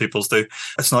 Maybe some people's do.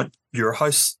 It's not your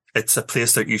house. It's a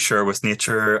place that you share with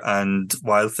nature and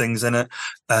wild things in it.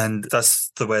 And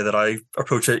that's the way that I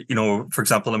approach it. For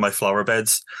example, in my flower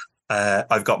beds,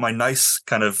 I've got my nice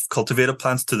kind of cultivated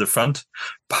plants to the front.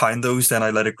 Behind those, then I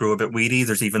let it grow a bit weedy.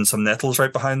 There's even some nettles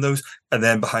right behind those. And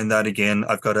then behind that again,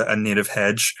 I've got a native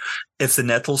hedge. If the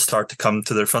nettles start to come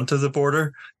to the front of the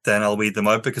border, then I'll weed them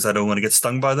out because I don't want to get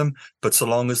stung by them. But so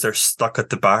long as they're stuck at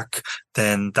the back,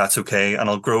 then that's okay. And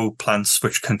I'll grow plants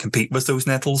which can compete with those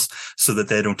nettles so that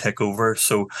they don't take over.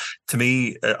 So to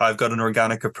me, I've got an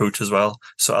organic approach as well.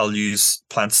 So I'll use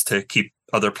plants to keep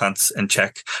other plants in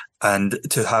check. and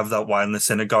to have that wildness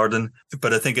in a garden.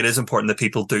 But I think it is important that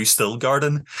people do still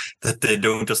garden, that they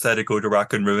don't just let it go to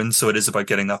rack and ruin. So it is about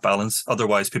getting that balance.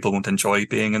 Otherwise, people won't enjoy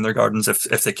being in their gardens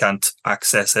if they can't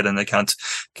access it and they can't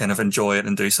kind of enjoy it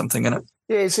and do something in it.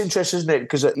 Yeah, it's interesting, isn't it?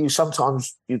 Because you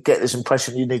sometimes you get this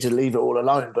impression you need to leave it all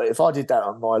alone. But if I did that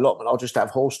on my allotment, I'll just have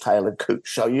horsetail and coot.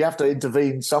 So you have to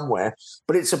intervene somewhere.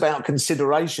 But it's about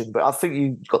consideration. But I think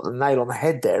you got the nail on the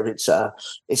head there. It's a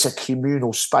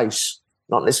communal space.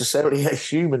 Not necessarily a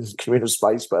human communal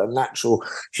space, but a natural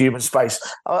human space.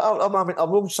 I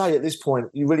will say at this point,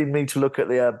 you really need to look at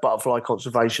the butterfly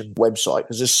conservation website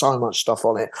because there's so much stuff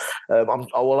on it.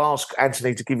 I will ask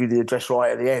Anthony to give you the address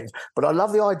right at the end. But I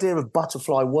love the idea of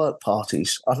butterfly work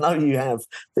parties. I know you have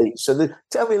these. So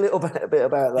tell me a little bit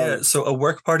about that. Yeah, so a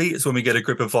work party is when we get a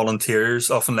group of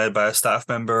volunteers, often led by a staff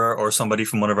member or somebody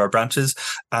from one of our branches,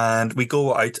 and we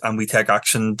go out and we take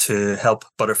action to help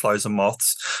butterflies and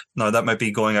moths. Now, that might be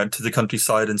going out to the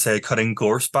countryside and say cutting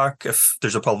gorse back if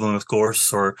there's a problem with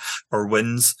gorse or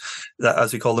winds, that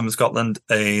as we call them in Scotland,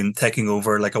 taking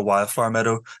over like a wildflower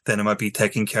meadow. Then it might be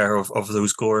taking care of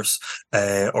those gorse,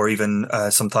 or even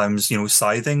sometimes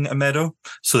scything a meadow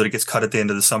so that it gets cut at the end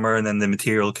of the summer and then the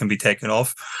material can be taken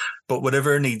off. But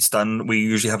whatever needs done, we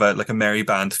usually have a merry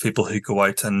band of people who go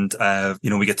out and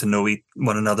we get to know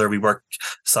one another. We work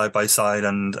side by side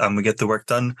and we get the work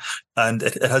done, and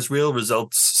it has real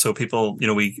results. So people,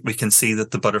 we can see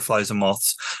that the butterflies and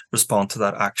moths respond to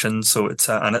that action. So it's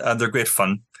and they're great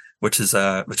fun, which is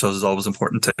always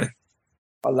important too.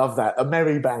 I love that. A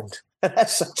merry band.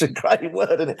 That's such a great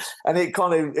word, isn't it? And it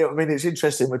it's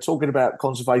interesting. We're talking about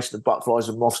conservation of butterflies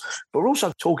and moths, but we're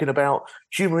also talking about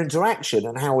human interaction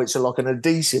and how it's like an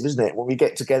adhesive, isn't it? When we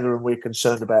get together and we're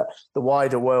concerned about the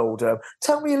wider world.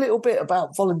 Tell me a little bit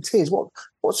about volunteers.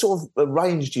 What sort of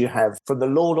range do you have from the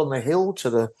Lord on the Hill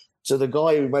to the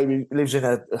guy who maybe lives in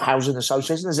a housing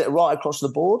association? Is it right across the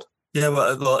board? Yeah,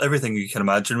 well, everything you can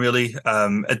imagine, really.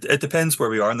 It depends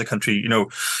where we are in the country,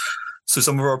 So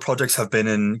some of our projects have been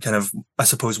in kind of, I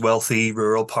suppose, wealthy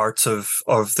rural parts of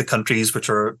the countries, which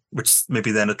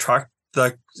maybe then attract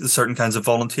certain kinds of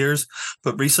volunteers.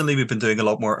 But recently we've been doing a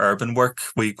lot more urban work.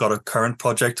 We've got a current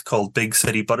project called Big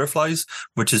City Butterflies,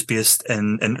 which is based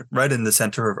right in the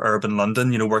centre of urban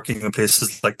London, working in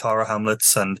places like Tower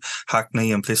Hamlets and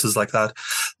Hackney and places like that,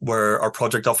 where our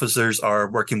project officers are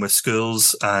working with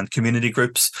schools and community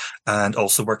groups and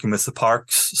also working with the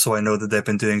parks. So I know that they've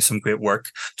been doing some great work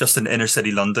just in inner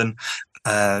city London,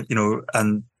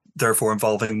 and therefore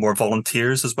involving more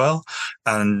volunteers as well.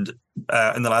 And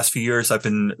in the last few years, I've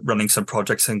been running some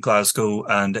projects in Glasgow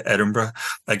and Edinburgh,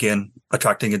 again,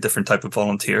 attracting a different type of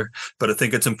volunteer. But I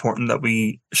think it's important that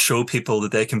we show people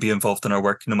that they can be involved in our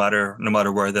work no matter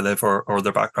where they live or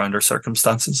their background or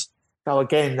circumstances. Now,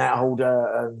 again, that whole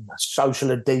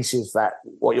social adhesive that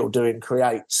what you're doing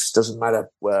creates, doesn't matter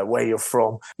where you're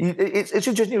from. It's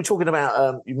interesting you were talking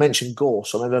about, you mentioned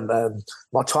gorse. I remember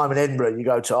my time in Edinburgh, you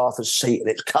go to Arthur's Seat and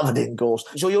it's covered in gorse.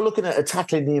 So you're looking at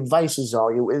tackling the invasives,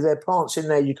 are you? Is there plants in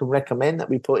there you can recommend that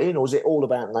we put in, or is it all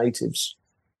about natives?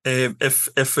 If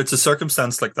it's a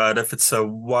circumstance like that, if it's a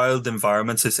wild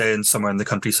environment, say in somewhere in the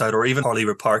countryside, or even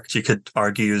Holyrood Park, you could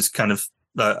argue is kind of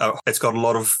it's got a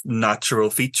lot of natural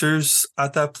features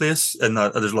at that place, and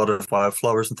there's a lot of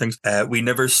wildflowers and things. We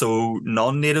never sow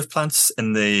non-native plants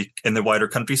in the wider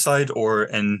countryside or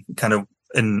in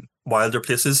wilder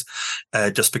places,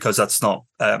 just because that's not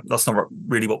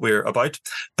really what we're about.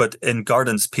 But in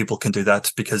gardens, people can do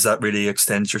that because that really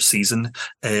extends your season.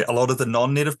 A lot of the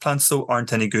non-native plants, though,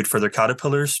 aren't any good for their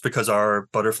caterpillars because our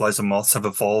butterflies and moths have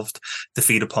evolved to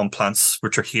feed upon plants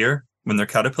which are here when they're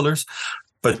caterpillars.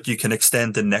 But you can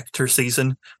extend the nectar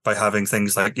season by having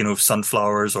things like,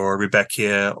 sunflowers or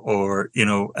Rudbeckia or,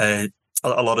 a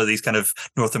lot of these kind of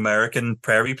North American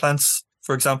prairie plants,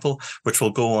 for example, which will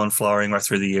go on flowering right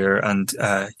through the year and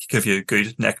give you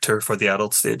good nectar for the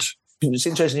adult stage. It's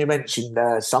interesting you mentioned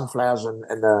sunflowers and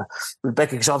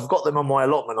Rebecca, because I've got them on my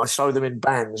allotment. I sow them in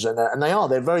bands, and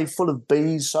they're very full of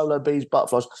bees, solo bees,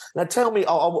 butterflies. Now tell me,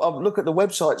 I'll look at the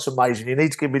website, it's amazing. You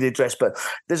need to give me the address, but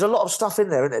there's a lot of stuff in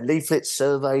there, isn't there? Leaflets,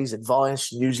 surveys,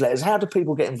 advice, newsletters. How do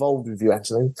people get involved with you,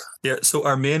 Anthony? Yeah, so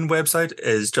our main website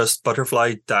is just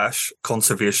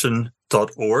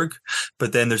butterfly-conservation.org,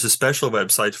 but then there's a special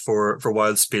website for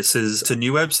wild spaces. It's a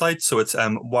new website, so it's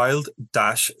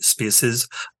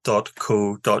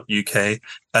wild-spaces.co.uk.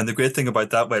 And the great thing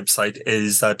about that website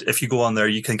is that if you go on there,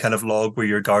 you can kind of log where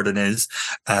your garden is,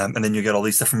 and then you get all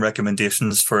these different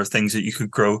recommendations for things that you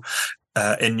could grow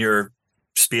in your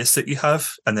space that you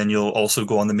have, and then you'll also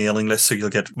go on the mailing list, so you'll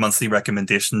get monthly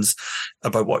recommendations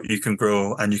about what you can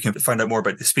grow, and you can find out more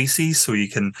about the species, so you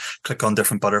can click on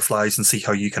different butterflies and see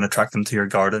how you can attract them to your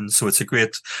garden. So it's a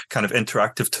great kind of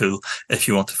interactive tool if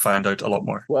you want to find out a lot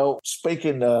more. Well,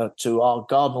 speaking to our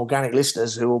Garden Organic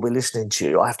listeners who will be listening to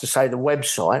you, I have to say the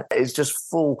website is just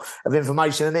full of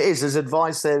information, and there's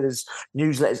advice there, there's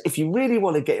newsletters. If you really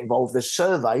want to get involved, there's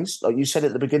surveys, like you said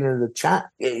at the beginning of the chat,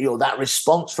 that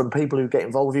response from people who get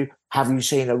involved with you. Have you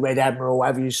seen a red admiral?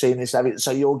 Have you seen this?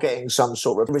 So you're getting some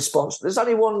sort of response. There's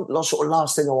only one sort of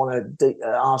last thing I want to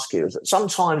ask you. Is that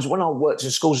sometimes when I worked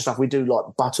in schools and stuff, we do like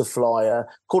butterfly,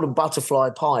 call them butterfly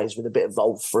pies with a bit of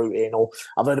old fruit in, or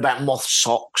I've heard about moth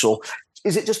socks. Or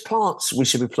is it just plants we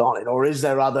should be planting, or is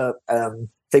there other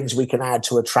things we can add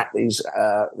to attract these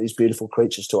beautiful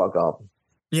creatures to our garden?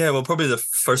 Yeah, well, probably the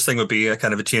first thing would be a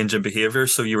kind of a change in behavior.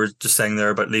 So you were just saying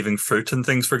there about leaving fruit and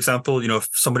things, for example. If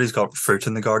somebody's got fruit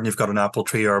in the garden, you've got an apple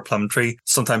tree or a plum tree,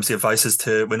 sometimes the advice is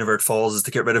to, whenever it falls, is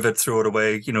to get rid of it, throw it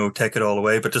away, take it all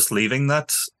away. But just leaving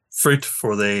that fruit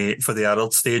for the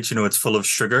adult stage, it's full of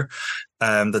sugar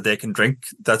that they can drink.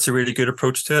 That's a really good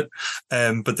approach to it.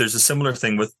 But there's a similar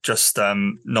thing with just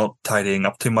not tidying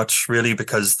up too much, really,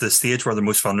 because the stage where they're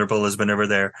most vulnerable is whenever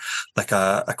they're like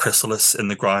a chrysalis in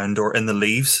the ground or in the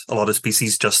leaves. A lot of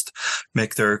species just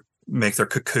make their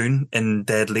cocoon in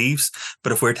dead leaves.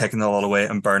 But if we're taking it all away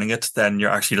and burning it, then you're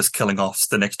actually just killing off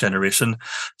the next generation.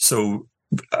 So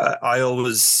I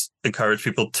always encourage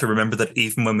people to remember that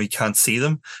even when we can't see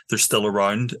them, they're still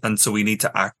around, and so we need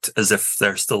to act as if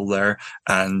they're still there,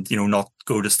 and not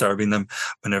go disturbing them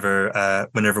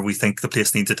whenever we think the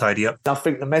place needs a tidy up. I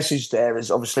think the message there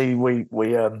is obviously we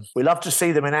love to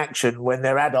see them in action when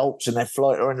they're adults and they're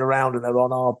floating around and they're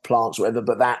on our plants, whatever.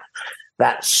 But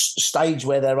that stage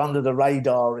where they're under the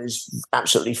radar is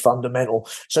absolutely fundamental.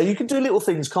 So you can do little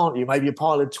things, can't you? Maybe a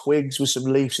pile of twigs with some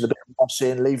leaves and a bit of moss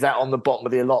in, leave that on the bottom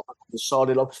of the allotment, on the side of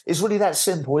the allotment. It's really that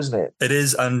simple, isn't it? It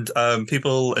is, and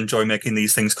people enjoy making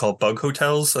these things called bug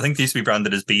hotels. I think they used to be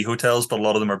branded as bee hotels, but a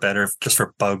lot of them are better just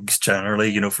for bugs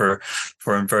generally, for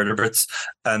invertebrates.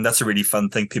 And that's a really fun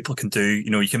thing people can do.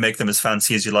 You can make them as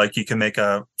fancy as you like. You can make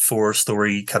a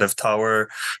 4-story kind of tower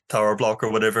block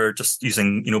or whatever, just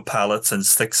using, pallets and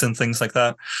sticks and things like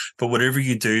that. But whatever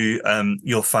you do,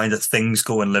 you'll find that things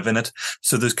go and live in it.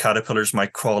 So those caterpillars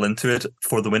might crawl into it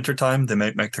for the winter time. They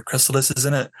might make their chrysalises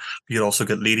in it. You'll also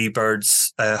get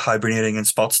ladybirds hibernating in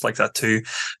spots like that too.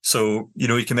 So,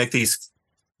 you can make these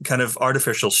kind of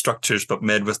artificial structures, but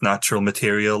made with natural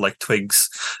material like twigs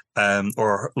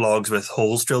or logs with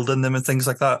holes drilled in them and things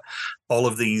like that. All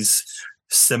of these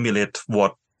simulate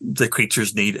what the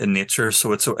creatures need in nature.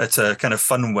 So it's a kind of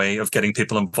fun way of getting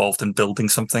people involved in building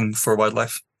something for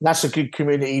wildlife. That's a good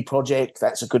community project.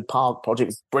 That's a good park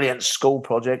project. Brilliant school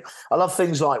project. I love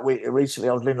things like recently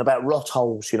I was reading about rot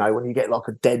holes, when you get like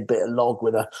a dead bit of log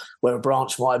where a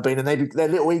branch might have been, and they're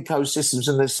little ecosystems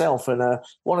in themselves. And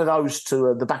one of those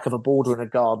to the back of a border in a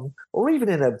garden, or even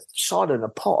in a side in a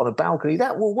pot on a balcony,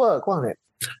 that will work, won't it?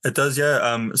 It does,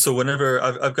 yeah. So whenever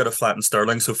I've got a flat in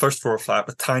Stirling, so first floor flat,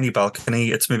 a tiny balcony.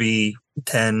 It's maybe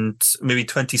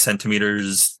 20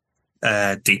 centimeters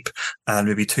deep and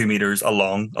maybe 2 meters a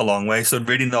long way. So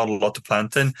really not a lot to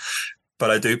plant in,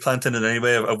 but I do plant in it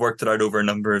anyway. I've worked it out over a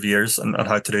number of years on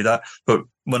how to do that. But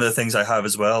one of the things I have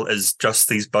as well is just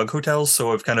these bug hotels.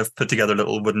 So I've kind of put together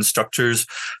little wooden structures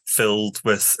filled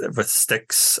with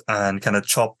sticks and kind of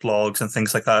chopped logs and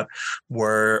things like that,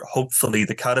 where hopefully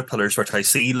the caterpillars, which I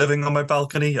see living on my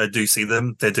balcony, I do see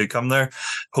them, they do come there.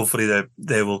 Hopefully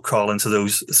they will crawl into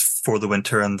those for the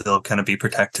winter and they'll kind of be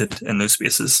protected in those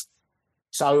spaces.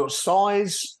 So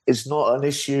size is not an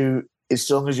issue as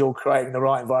long as you're creating the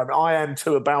right environment. I am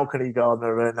too a balcony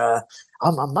gardener, and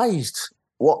I'm amazed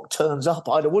what turns up.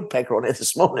 I had a woodpecker on it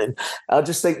this morning. I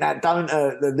just think that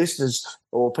the listeners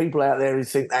or people out there who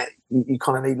think that you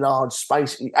kind of need large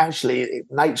space, actually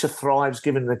nature thrives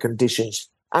given the conditions.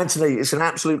 Anthony, it's an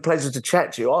absolute pleasure to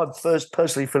chat to you. I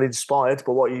personally feel inspired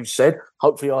by what you've said.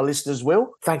 Hopefully our listeners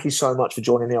will. Thank you so much for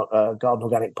joining the Garden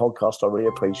Organic podcast. I really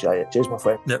appreciate it. Cheers, my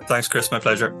friend. Yeah, thanks, Chris. My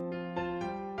pleasure.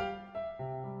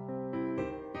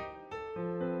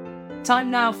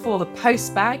 Time now for the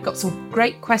postbag. Got some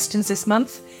great questions this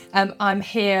month. I'm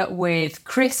here with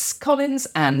Chris Collins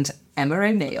and Emma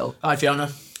O'Neill. Hi, Fiona.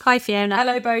 Hi, Fiona.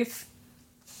 Hello, both.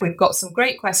 We've got some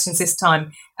great questions this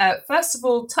time. First of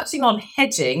all, touching on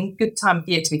hedging, good time of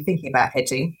year to be thinking about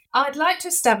hedging. I'd like to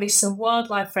establish some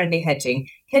wildlife-friendly hedging.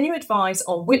 Can you advise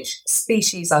on which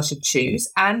species I should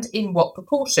choose and in what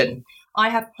proportion? I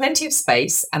have plenty of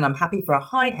space and I'm happy for a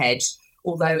high hedge,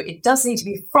 although it does need to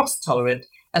be frost tolerant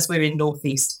as we're in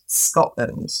northeast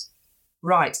Scotland.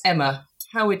 Right, Emma,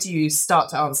 how would you start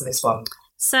to answer this one?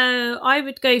 So I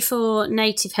would go for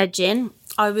native hedging.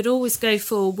 I would always go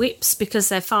for whips because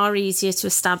they're far easier to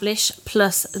establish,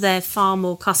 plus they're far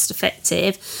more cost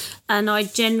effective. And I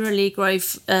generally grow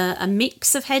a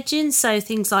mix of hedging, so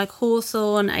things like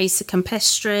hawthorn, Acer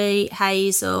campestre,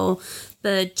 hazel,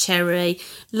 bird cherry,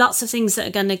 lots of things that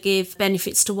are going to give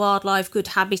benefits to wildlife, good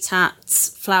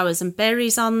habitats, flowers and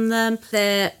berries on them.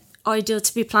 They're ideal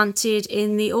to be planted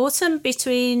in the autumn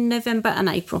between November and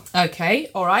April. Okay,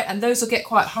 all right. And those will get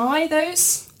quite high,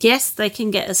 those? Yes, they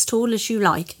can get as tall as you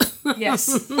like.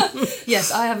 Yes.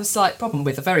 Yes, I have a slight problem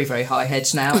with a very, very high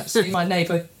hedge now. Actually, my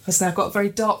neighbour has now got a very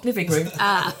dark living room.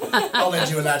 I'll lend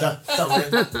you a ladder. Don't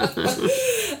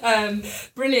worry.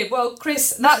 Brilliant. Well,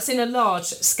 Chris, that's in a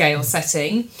large-scale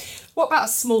setting. What about a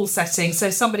small setting? So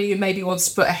somebody who maybe wants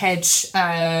to put a hedge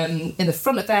in the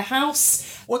front of their house.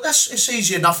 Well, it's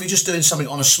easy enough. You're just doing something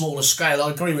on a smaller scale.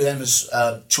 I agree with Emma's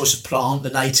choice of plant. The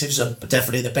natives are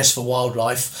definitely the best for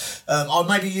wildlife. I'd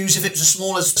maybe use, if it was a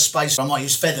smaller space, I might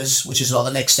use feathers, which is like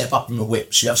the next step up from the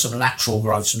whips. You have some natural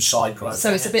growth, some side growth.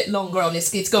 So it's a bit longer on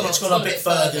it's gone a bit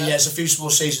further. Yeah, it's a few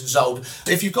more seasons old.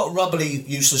 If you've got rubbly,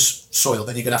 useless soil,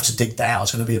 then you're going to have to dig that out.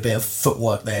 It's going to be a bit of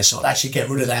footwork there. So I'd actually get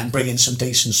rid of that and bring in some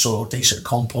decent soil, decent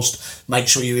compost. Make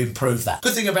sure you improve that.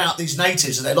 Good thing about these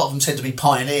natives is that a lot of them tend to be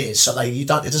pioneers, so it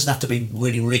doesn't have to be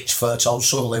really rich, fertile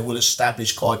soil. They will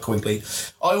establish quite quickly.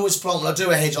 I always plant, when I do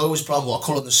a hedge, I always plant what I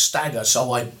call it the stagger.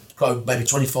 So I grow maybe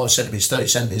 25 centimetres, 30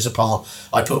 centimetres apart.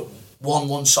 I put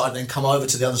one side and then come over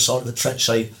to the other side of the trench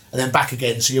seed and then back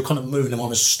again. So you're kind of moving them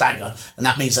on a stagger, and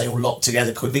that means they all lock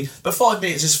together quickly. But 5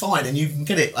 meters is fine, and you can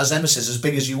get it, as Emma says, as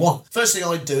big as you want. First thing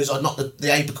I'd do is I'd knock the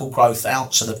apical growth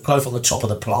out, so the growth on the top of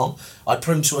the plant. I'd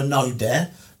prune to a node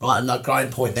there, right, and a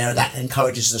growing point there, and that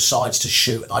encourages the sides to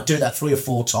shoot. I do that 3 or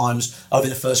 4 times over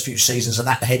the first few seasons, and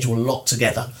that hedge will lock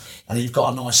together, and you've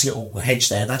got a nice little hedge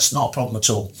there. That's not a problem at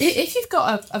all. If you've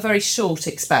got a very short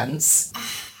expanse,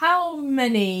 how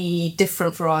many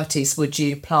different varieties would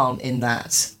you plant in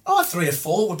that? 3 or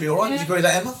 4 would be all right. Would you agree with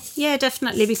that, Emma? Yeah,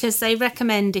 definitely, because they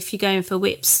recommend, if you're going for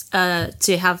whips,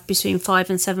 to have between 5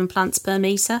 and 7 plants per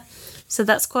metre. So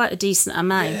that's quite a decent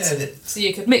amount. Yeah. So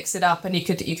you could mix it up, and you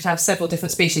could have several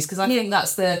different species, because I think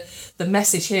that's the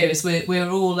message here is we're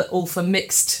all for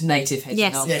mixed native hedging.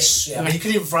 Yes. Yeah. I mean, you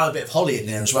can even throw a bit of holly in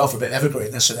there as well for a bit of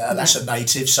evergreen. That's a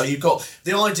native. So you've got,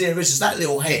 the idea is that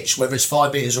little hedge, whether it's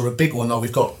 5 metres or a big one, like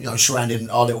we've got, surrounding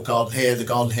our little garden here, the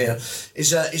garden here,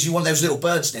 is you want those little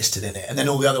birds nested in it, and then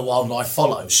all the other wildlife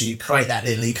follows. So you create that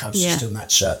little ecosystem.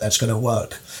 That's going to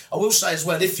work. I will say as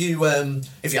well, if you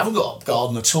haven't got a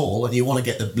garden at all and you want to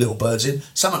get the little birds in,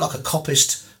 something like a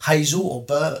coppiced hazel or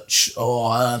birch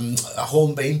or a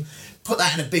hornbeam, put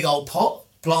that in a big old pot,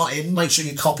 plant in, make sure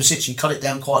you coppice it, so you cut it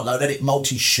down quite low, let it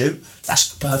multi-shoot.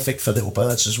 That's perfect for little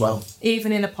birds as well.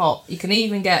 Even in a pot, you can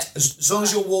even get... As long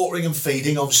as you're watering and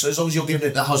feeding, obviously, as long as you're giving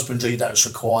it the husbandry that's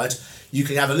required, you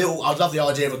can have a little... I'd love the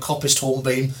idea of a coppiced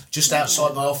hornbeam just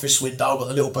outside my office window. I've got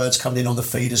the little birds coming in on the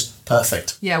feeders.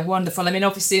 Perfect. Yeah, wonderful. I mean,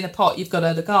 obviously in a pot, you've got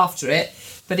to look after it,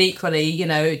 but equally,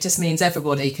 it just means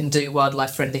everybody can do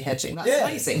wildlife-friendly hedging. That's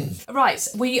amazing. Right,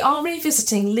 we are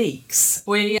revisiting leeks.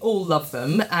 We all love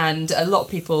them, and a lot of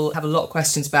people have a lot of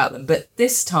questions about them, but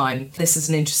this time, this is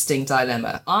an interesting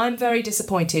dilemma. I'm very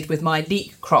disappointed with my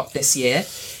leek crop this year.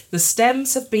 The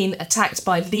stems have been attacked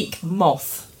by leek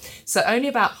moth, so only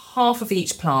about half of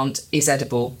each plant is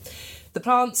edible. The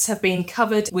plants have been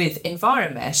covered with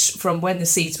enviromesh from when the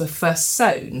seeds were first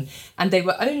sown, and they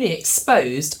were only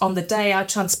exposed on the day I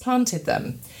transplanted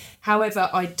them. However,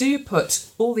 I do put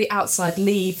all the outside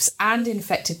leaves and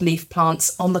infected leaf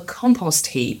plants on the compost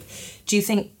heap. Do you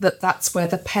think that that's where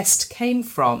the pest came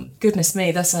from? Goodness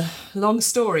me, that's a long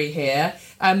story here.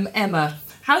 Emma,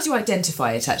 how do you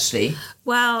identify it, actually?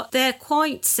 Well, they're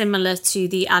quite similar to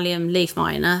the allium leaf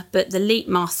miner, but the leek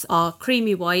moth are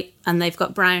creamy white and they've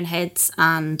got brown heads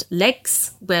and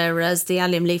legs, whereas the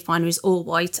allium leaf miner is all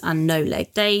white and no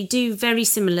leg. They do very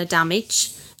similar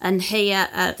damage, and here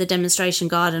at the demonstration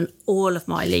garden, all of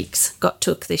my leeks got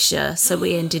took this year, so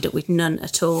we ended up with none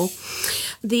at all.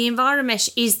 The enviromesh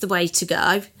is the way to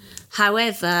go.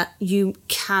 However, you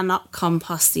cannot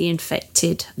compost the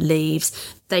infected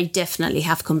leaves. They definitely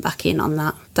have come back in on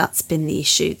that. That's been the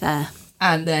issue there.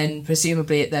 And then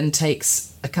presumably it then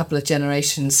takes a couple of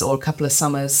generations or a couple of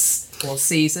summers or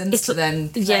seasons to then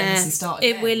cleanse and start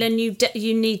again. It will, and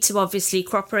you need to obviously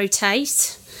crop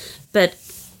rotate. But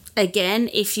again,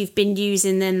 if you've been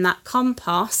using then that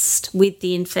compost with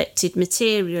the infected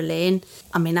material in,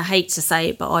 I mean, I hate to say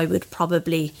it, but I would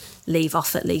probably leave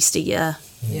off at least a year.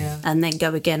 Yeah. And then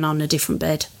go again on a different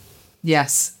bed.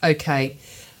 Yes, okay.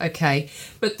 Okay.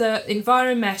 But the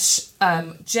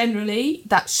EnviroMesh, generally,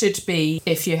 that should be,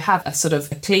 if you have a sort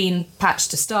of a clean patch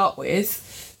to start with,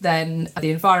 then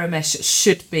the EnviroMesh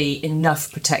should be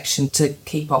enough protection to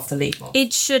keep off the leek moth.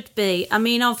 It should be. I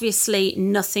mean, obviously,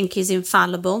 nothing is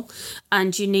infallible,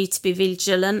 and you need to be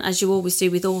vigilant, as you always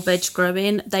do with all veg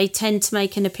growing. They tend to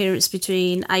make an appearance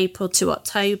between April to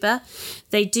October.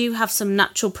 They do have some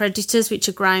natural predators, which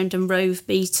are ground and rove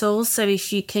beetles. So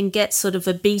if you can get sort of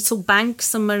a beetle bank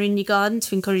somewhere in your garden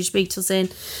to encourage beetles in,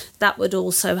 that would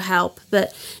also help.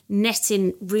 But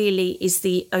netting really is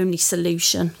the only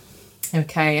solution.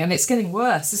 Okay, and it's getting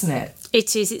worse, isn't it?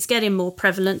 It is. It's getting more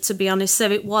prevalent, to be honest. So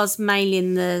it was mainly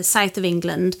in the south of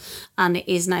England, and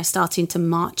it is now starting to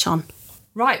march on.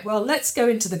 Right, well, let's go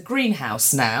into the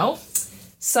greenhouse now.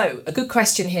 So, a good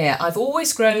question here. I've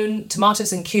always grown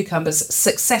tomatoes and cucumbers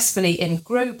successfully in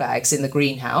grow bags in the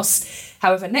greenhouse.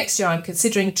 However, next year I'm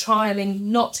considering trialling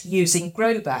not using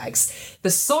grow bags. The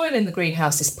soil in the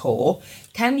greenhouse is poor.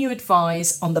 Can you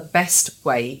advise on the best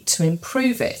way to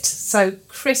improve it? So,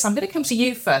 Chris, I'm going to come to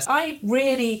you first. I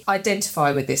really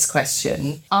identify with this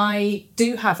question. I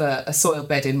do have a soil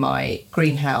bed in my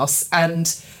greenhouse,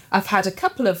 and I've had a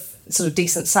couple of sort of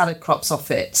decent salad crops off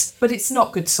it, but it's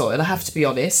not good soil, I have to be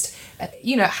honest.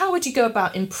 How would you go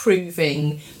about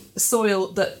improving soil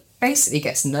that basically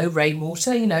gets no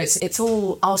rainwater? It's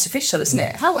all artificial, isn't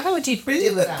it? How would you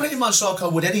do that? Pretty much like I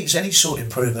would any sort of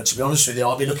improvement, to be honest with you.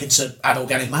 I'd be looking to add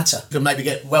organic matter. You can maybe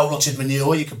get well-rotted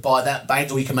manure, you could buy that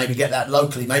bagged, or you can maybe get that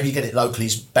locally. Maybe you get it locally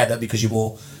is better because you're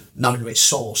more known to its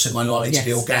source, it might likely to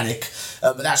be organic.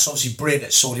 But that's obviously brilliant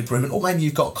at soil improvement. Or maybe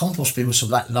you've got a compost bin with some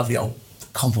of that lovely old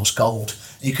compost gold.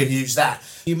 You can use that.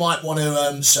 You might want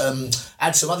to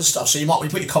add some other stuff. So you might want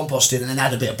to put your compost in and then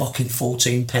add a bit of Bocking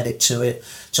 14 pellet to it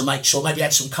to make sure. Maybe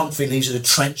add some comfrey leaves in a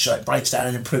trench so it breaks down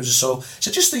and improves the soil.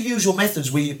 So just the usual methods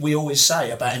we always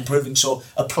say about improving soil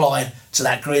apply to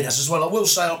that greenhouse as well. I will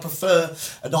say I prefer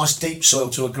a nice deep soil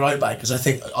to a grow bag because I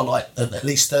think I like at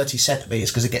least 30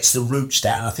 centimetres because it gets the roots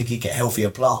down. I think you get healthier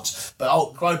plants.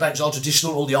 But grow bags are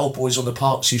traditional. All the old boys on the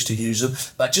parks used to use them.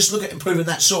 But just look at improving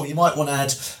that soil. You might want to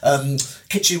add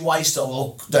kitchen waste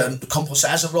or compost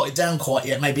that hasn't rotted down quite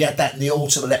yet. Maybe add that in the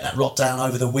autumn and let that rot down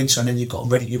over the winter, and then you're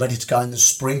ready to go in the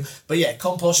spring. But yeah,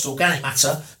 compost, organic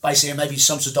matter, basically, and maybe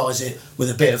subsidise it with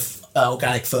a bit of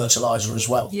organic fertiliser as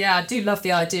well. Yeah, I do love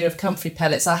the idea of comfrey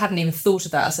pellets. I hadn't even thought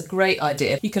of that. That's a great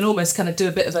idea. You can almost kind of do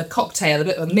a bit of a cocktail, a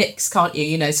bit of a mix, can't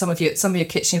you? Some of your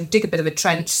kitchen, dig a bit of a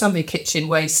trench, some of your kitchen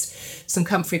waste, some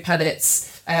comfrey pellets.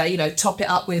 Top it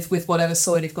up with whatever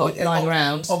soil you've got lying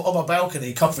around. On my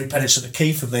balcony, comfrey pellets are the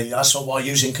key for me. That's why I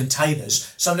use in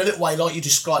containers. So in a little way, like you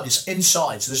described, it's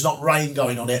inside, so there's not rain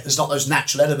going on it. There's not those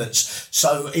natural elements.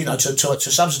 So,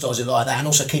 to subsidise it like that and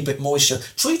also keep it moisture,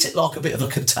 treat it like a bit of a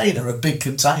container, a big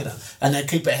container, and then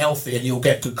keep it healthy and you'll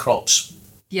get good crops.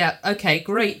 Yeah, okay,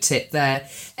 great tip there.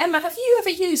 Emma, have you ever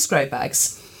used grow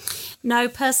bags? No,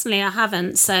 personally I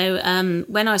haven't. So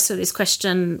when I saw this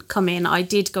question come in, I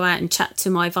did go out and chat to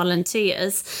my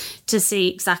volunteers to see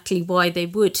exactly why they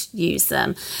would use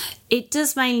them. It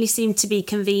does mainly seem to be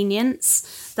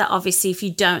convenience, that obviously if you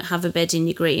don't have a bed in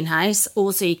your greenhouse,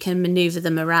 also you can manoeuvre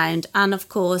them around. And of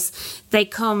course, they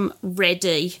come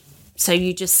ready. So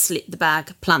you just slit the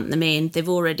bag, plant them in. They've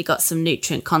already got some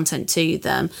nutrient content to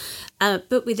them.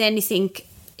 But with anything,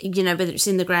 whether it's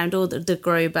in the ground or the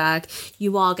grow bag,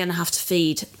 you are going to have to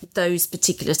feed those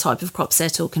particular type of crops they're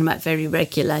talking about very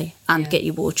regularly and get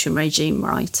your watering regime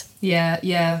right.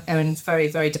 Yeah. And it's very,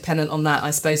 very dependent on that, I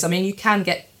suppose. I mean, you can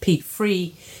get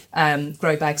peat-free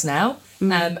grow bags now,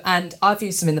 and I've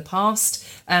used them in the past.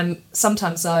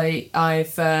 Sometimes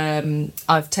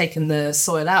I've taken the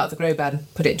soil out of the grow bag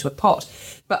and put it into a pot.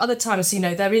 But other times,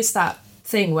 there is that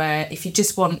thing where if you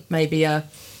just want maybe a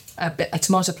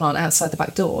tomato plant outside the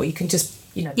back door, you can just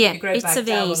your grow bag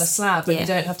down on a slab and you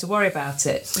don't have to worry about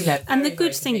it. And the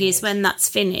good thing is when that's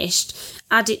finished,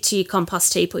 add it to your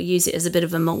compost heap or use it as a bit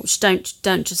of a mulch. Don't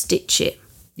just ditch it.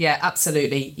 Yeah,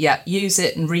 absolutely. Yeah, use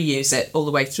it and reuse it all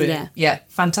the way through. Yeah,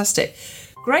 fantastic.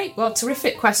 Great. Well,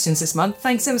 terrific questions this month.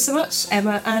 Thanks ever so much,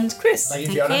 Emma and Chris. Thank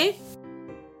you, Fiona. Thank you.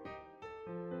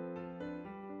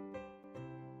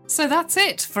 So that's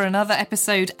it for another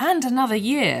episode and another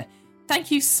year.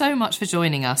 Thank you so much for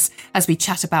joining us as we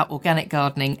chat about organic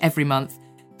gardening every month.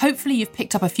 Hopefully you've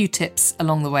picked up a few tips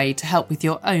along the way to help with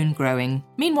your own growing.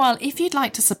 Meanwhile, if you'd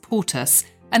like to support us,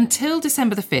 until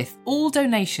December the 5th, all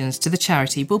donations to the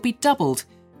charity will be doubled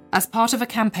as part of a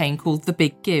campaign called The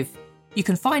Big Give. You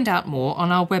can find out more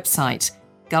on our website,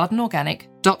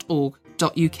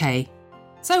 gardenorganic.org.uk.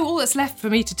 So all that's left for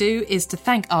me to do is to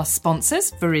thank our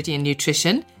sponsors, Viridian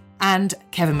Nutrition and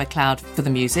Kevin MacLeod for the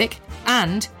music.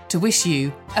 and to wish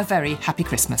you a very happy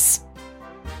Christmas.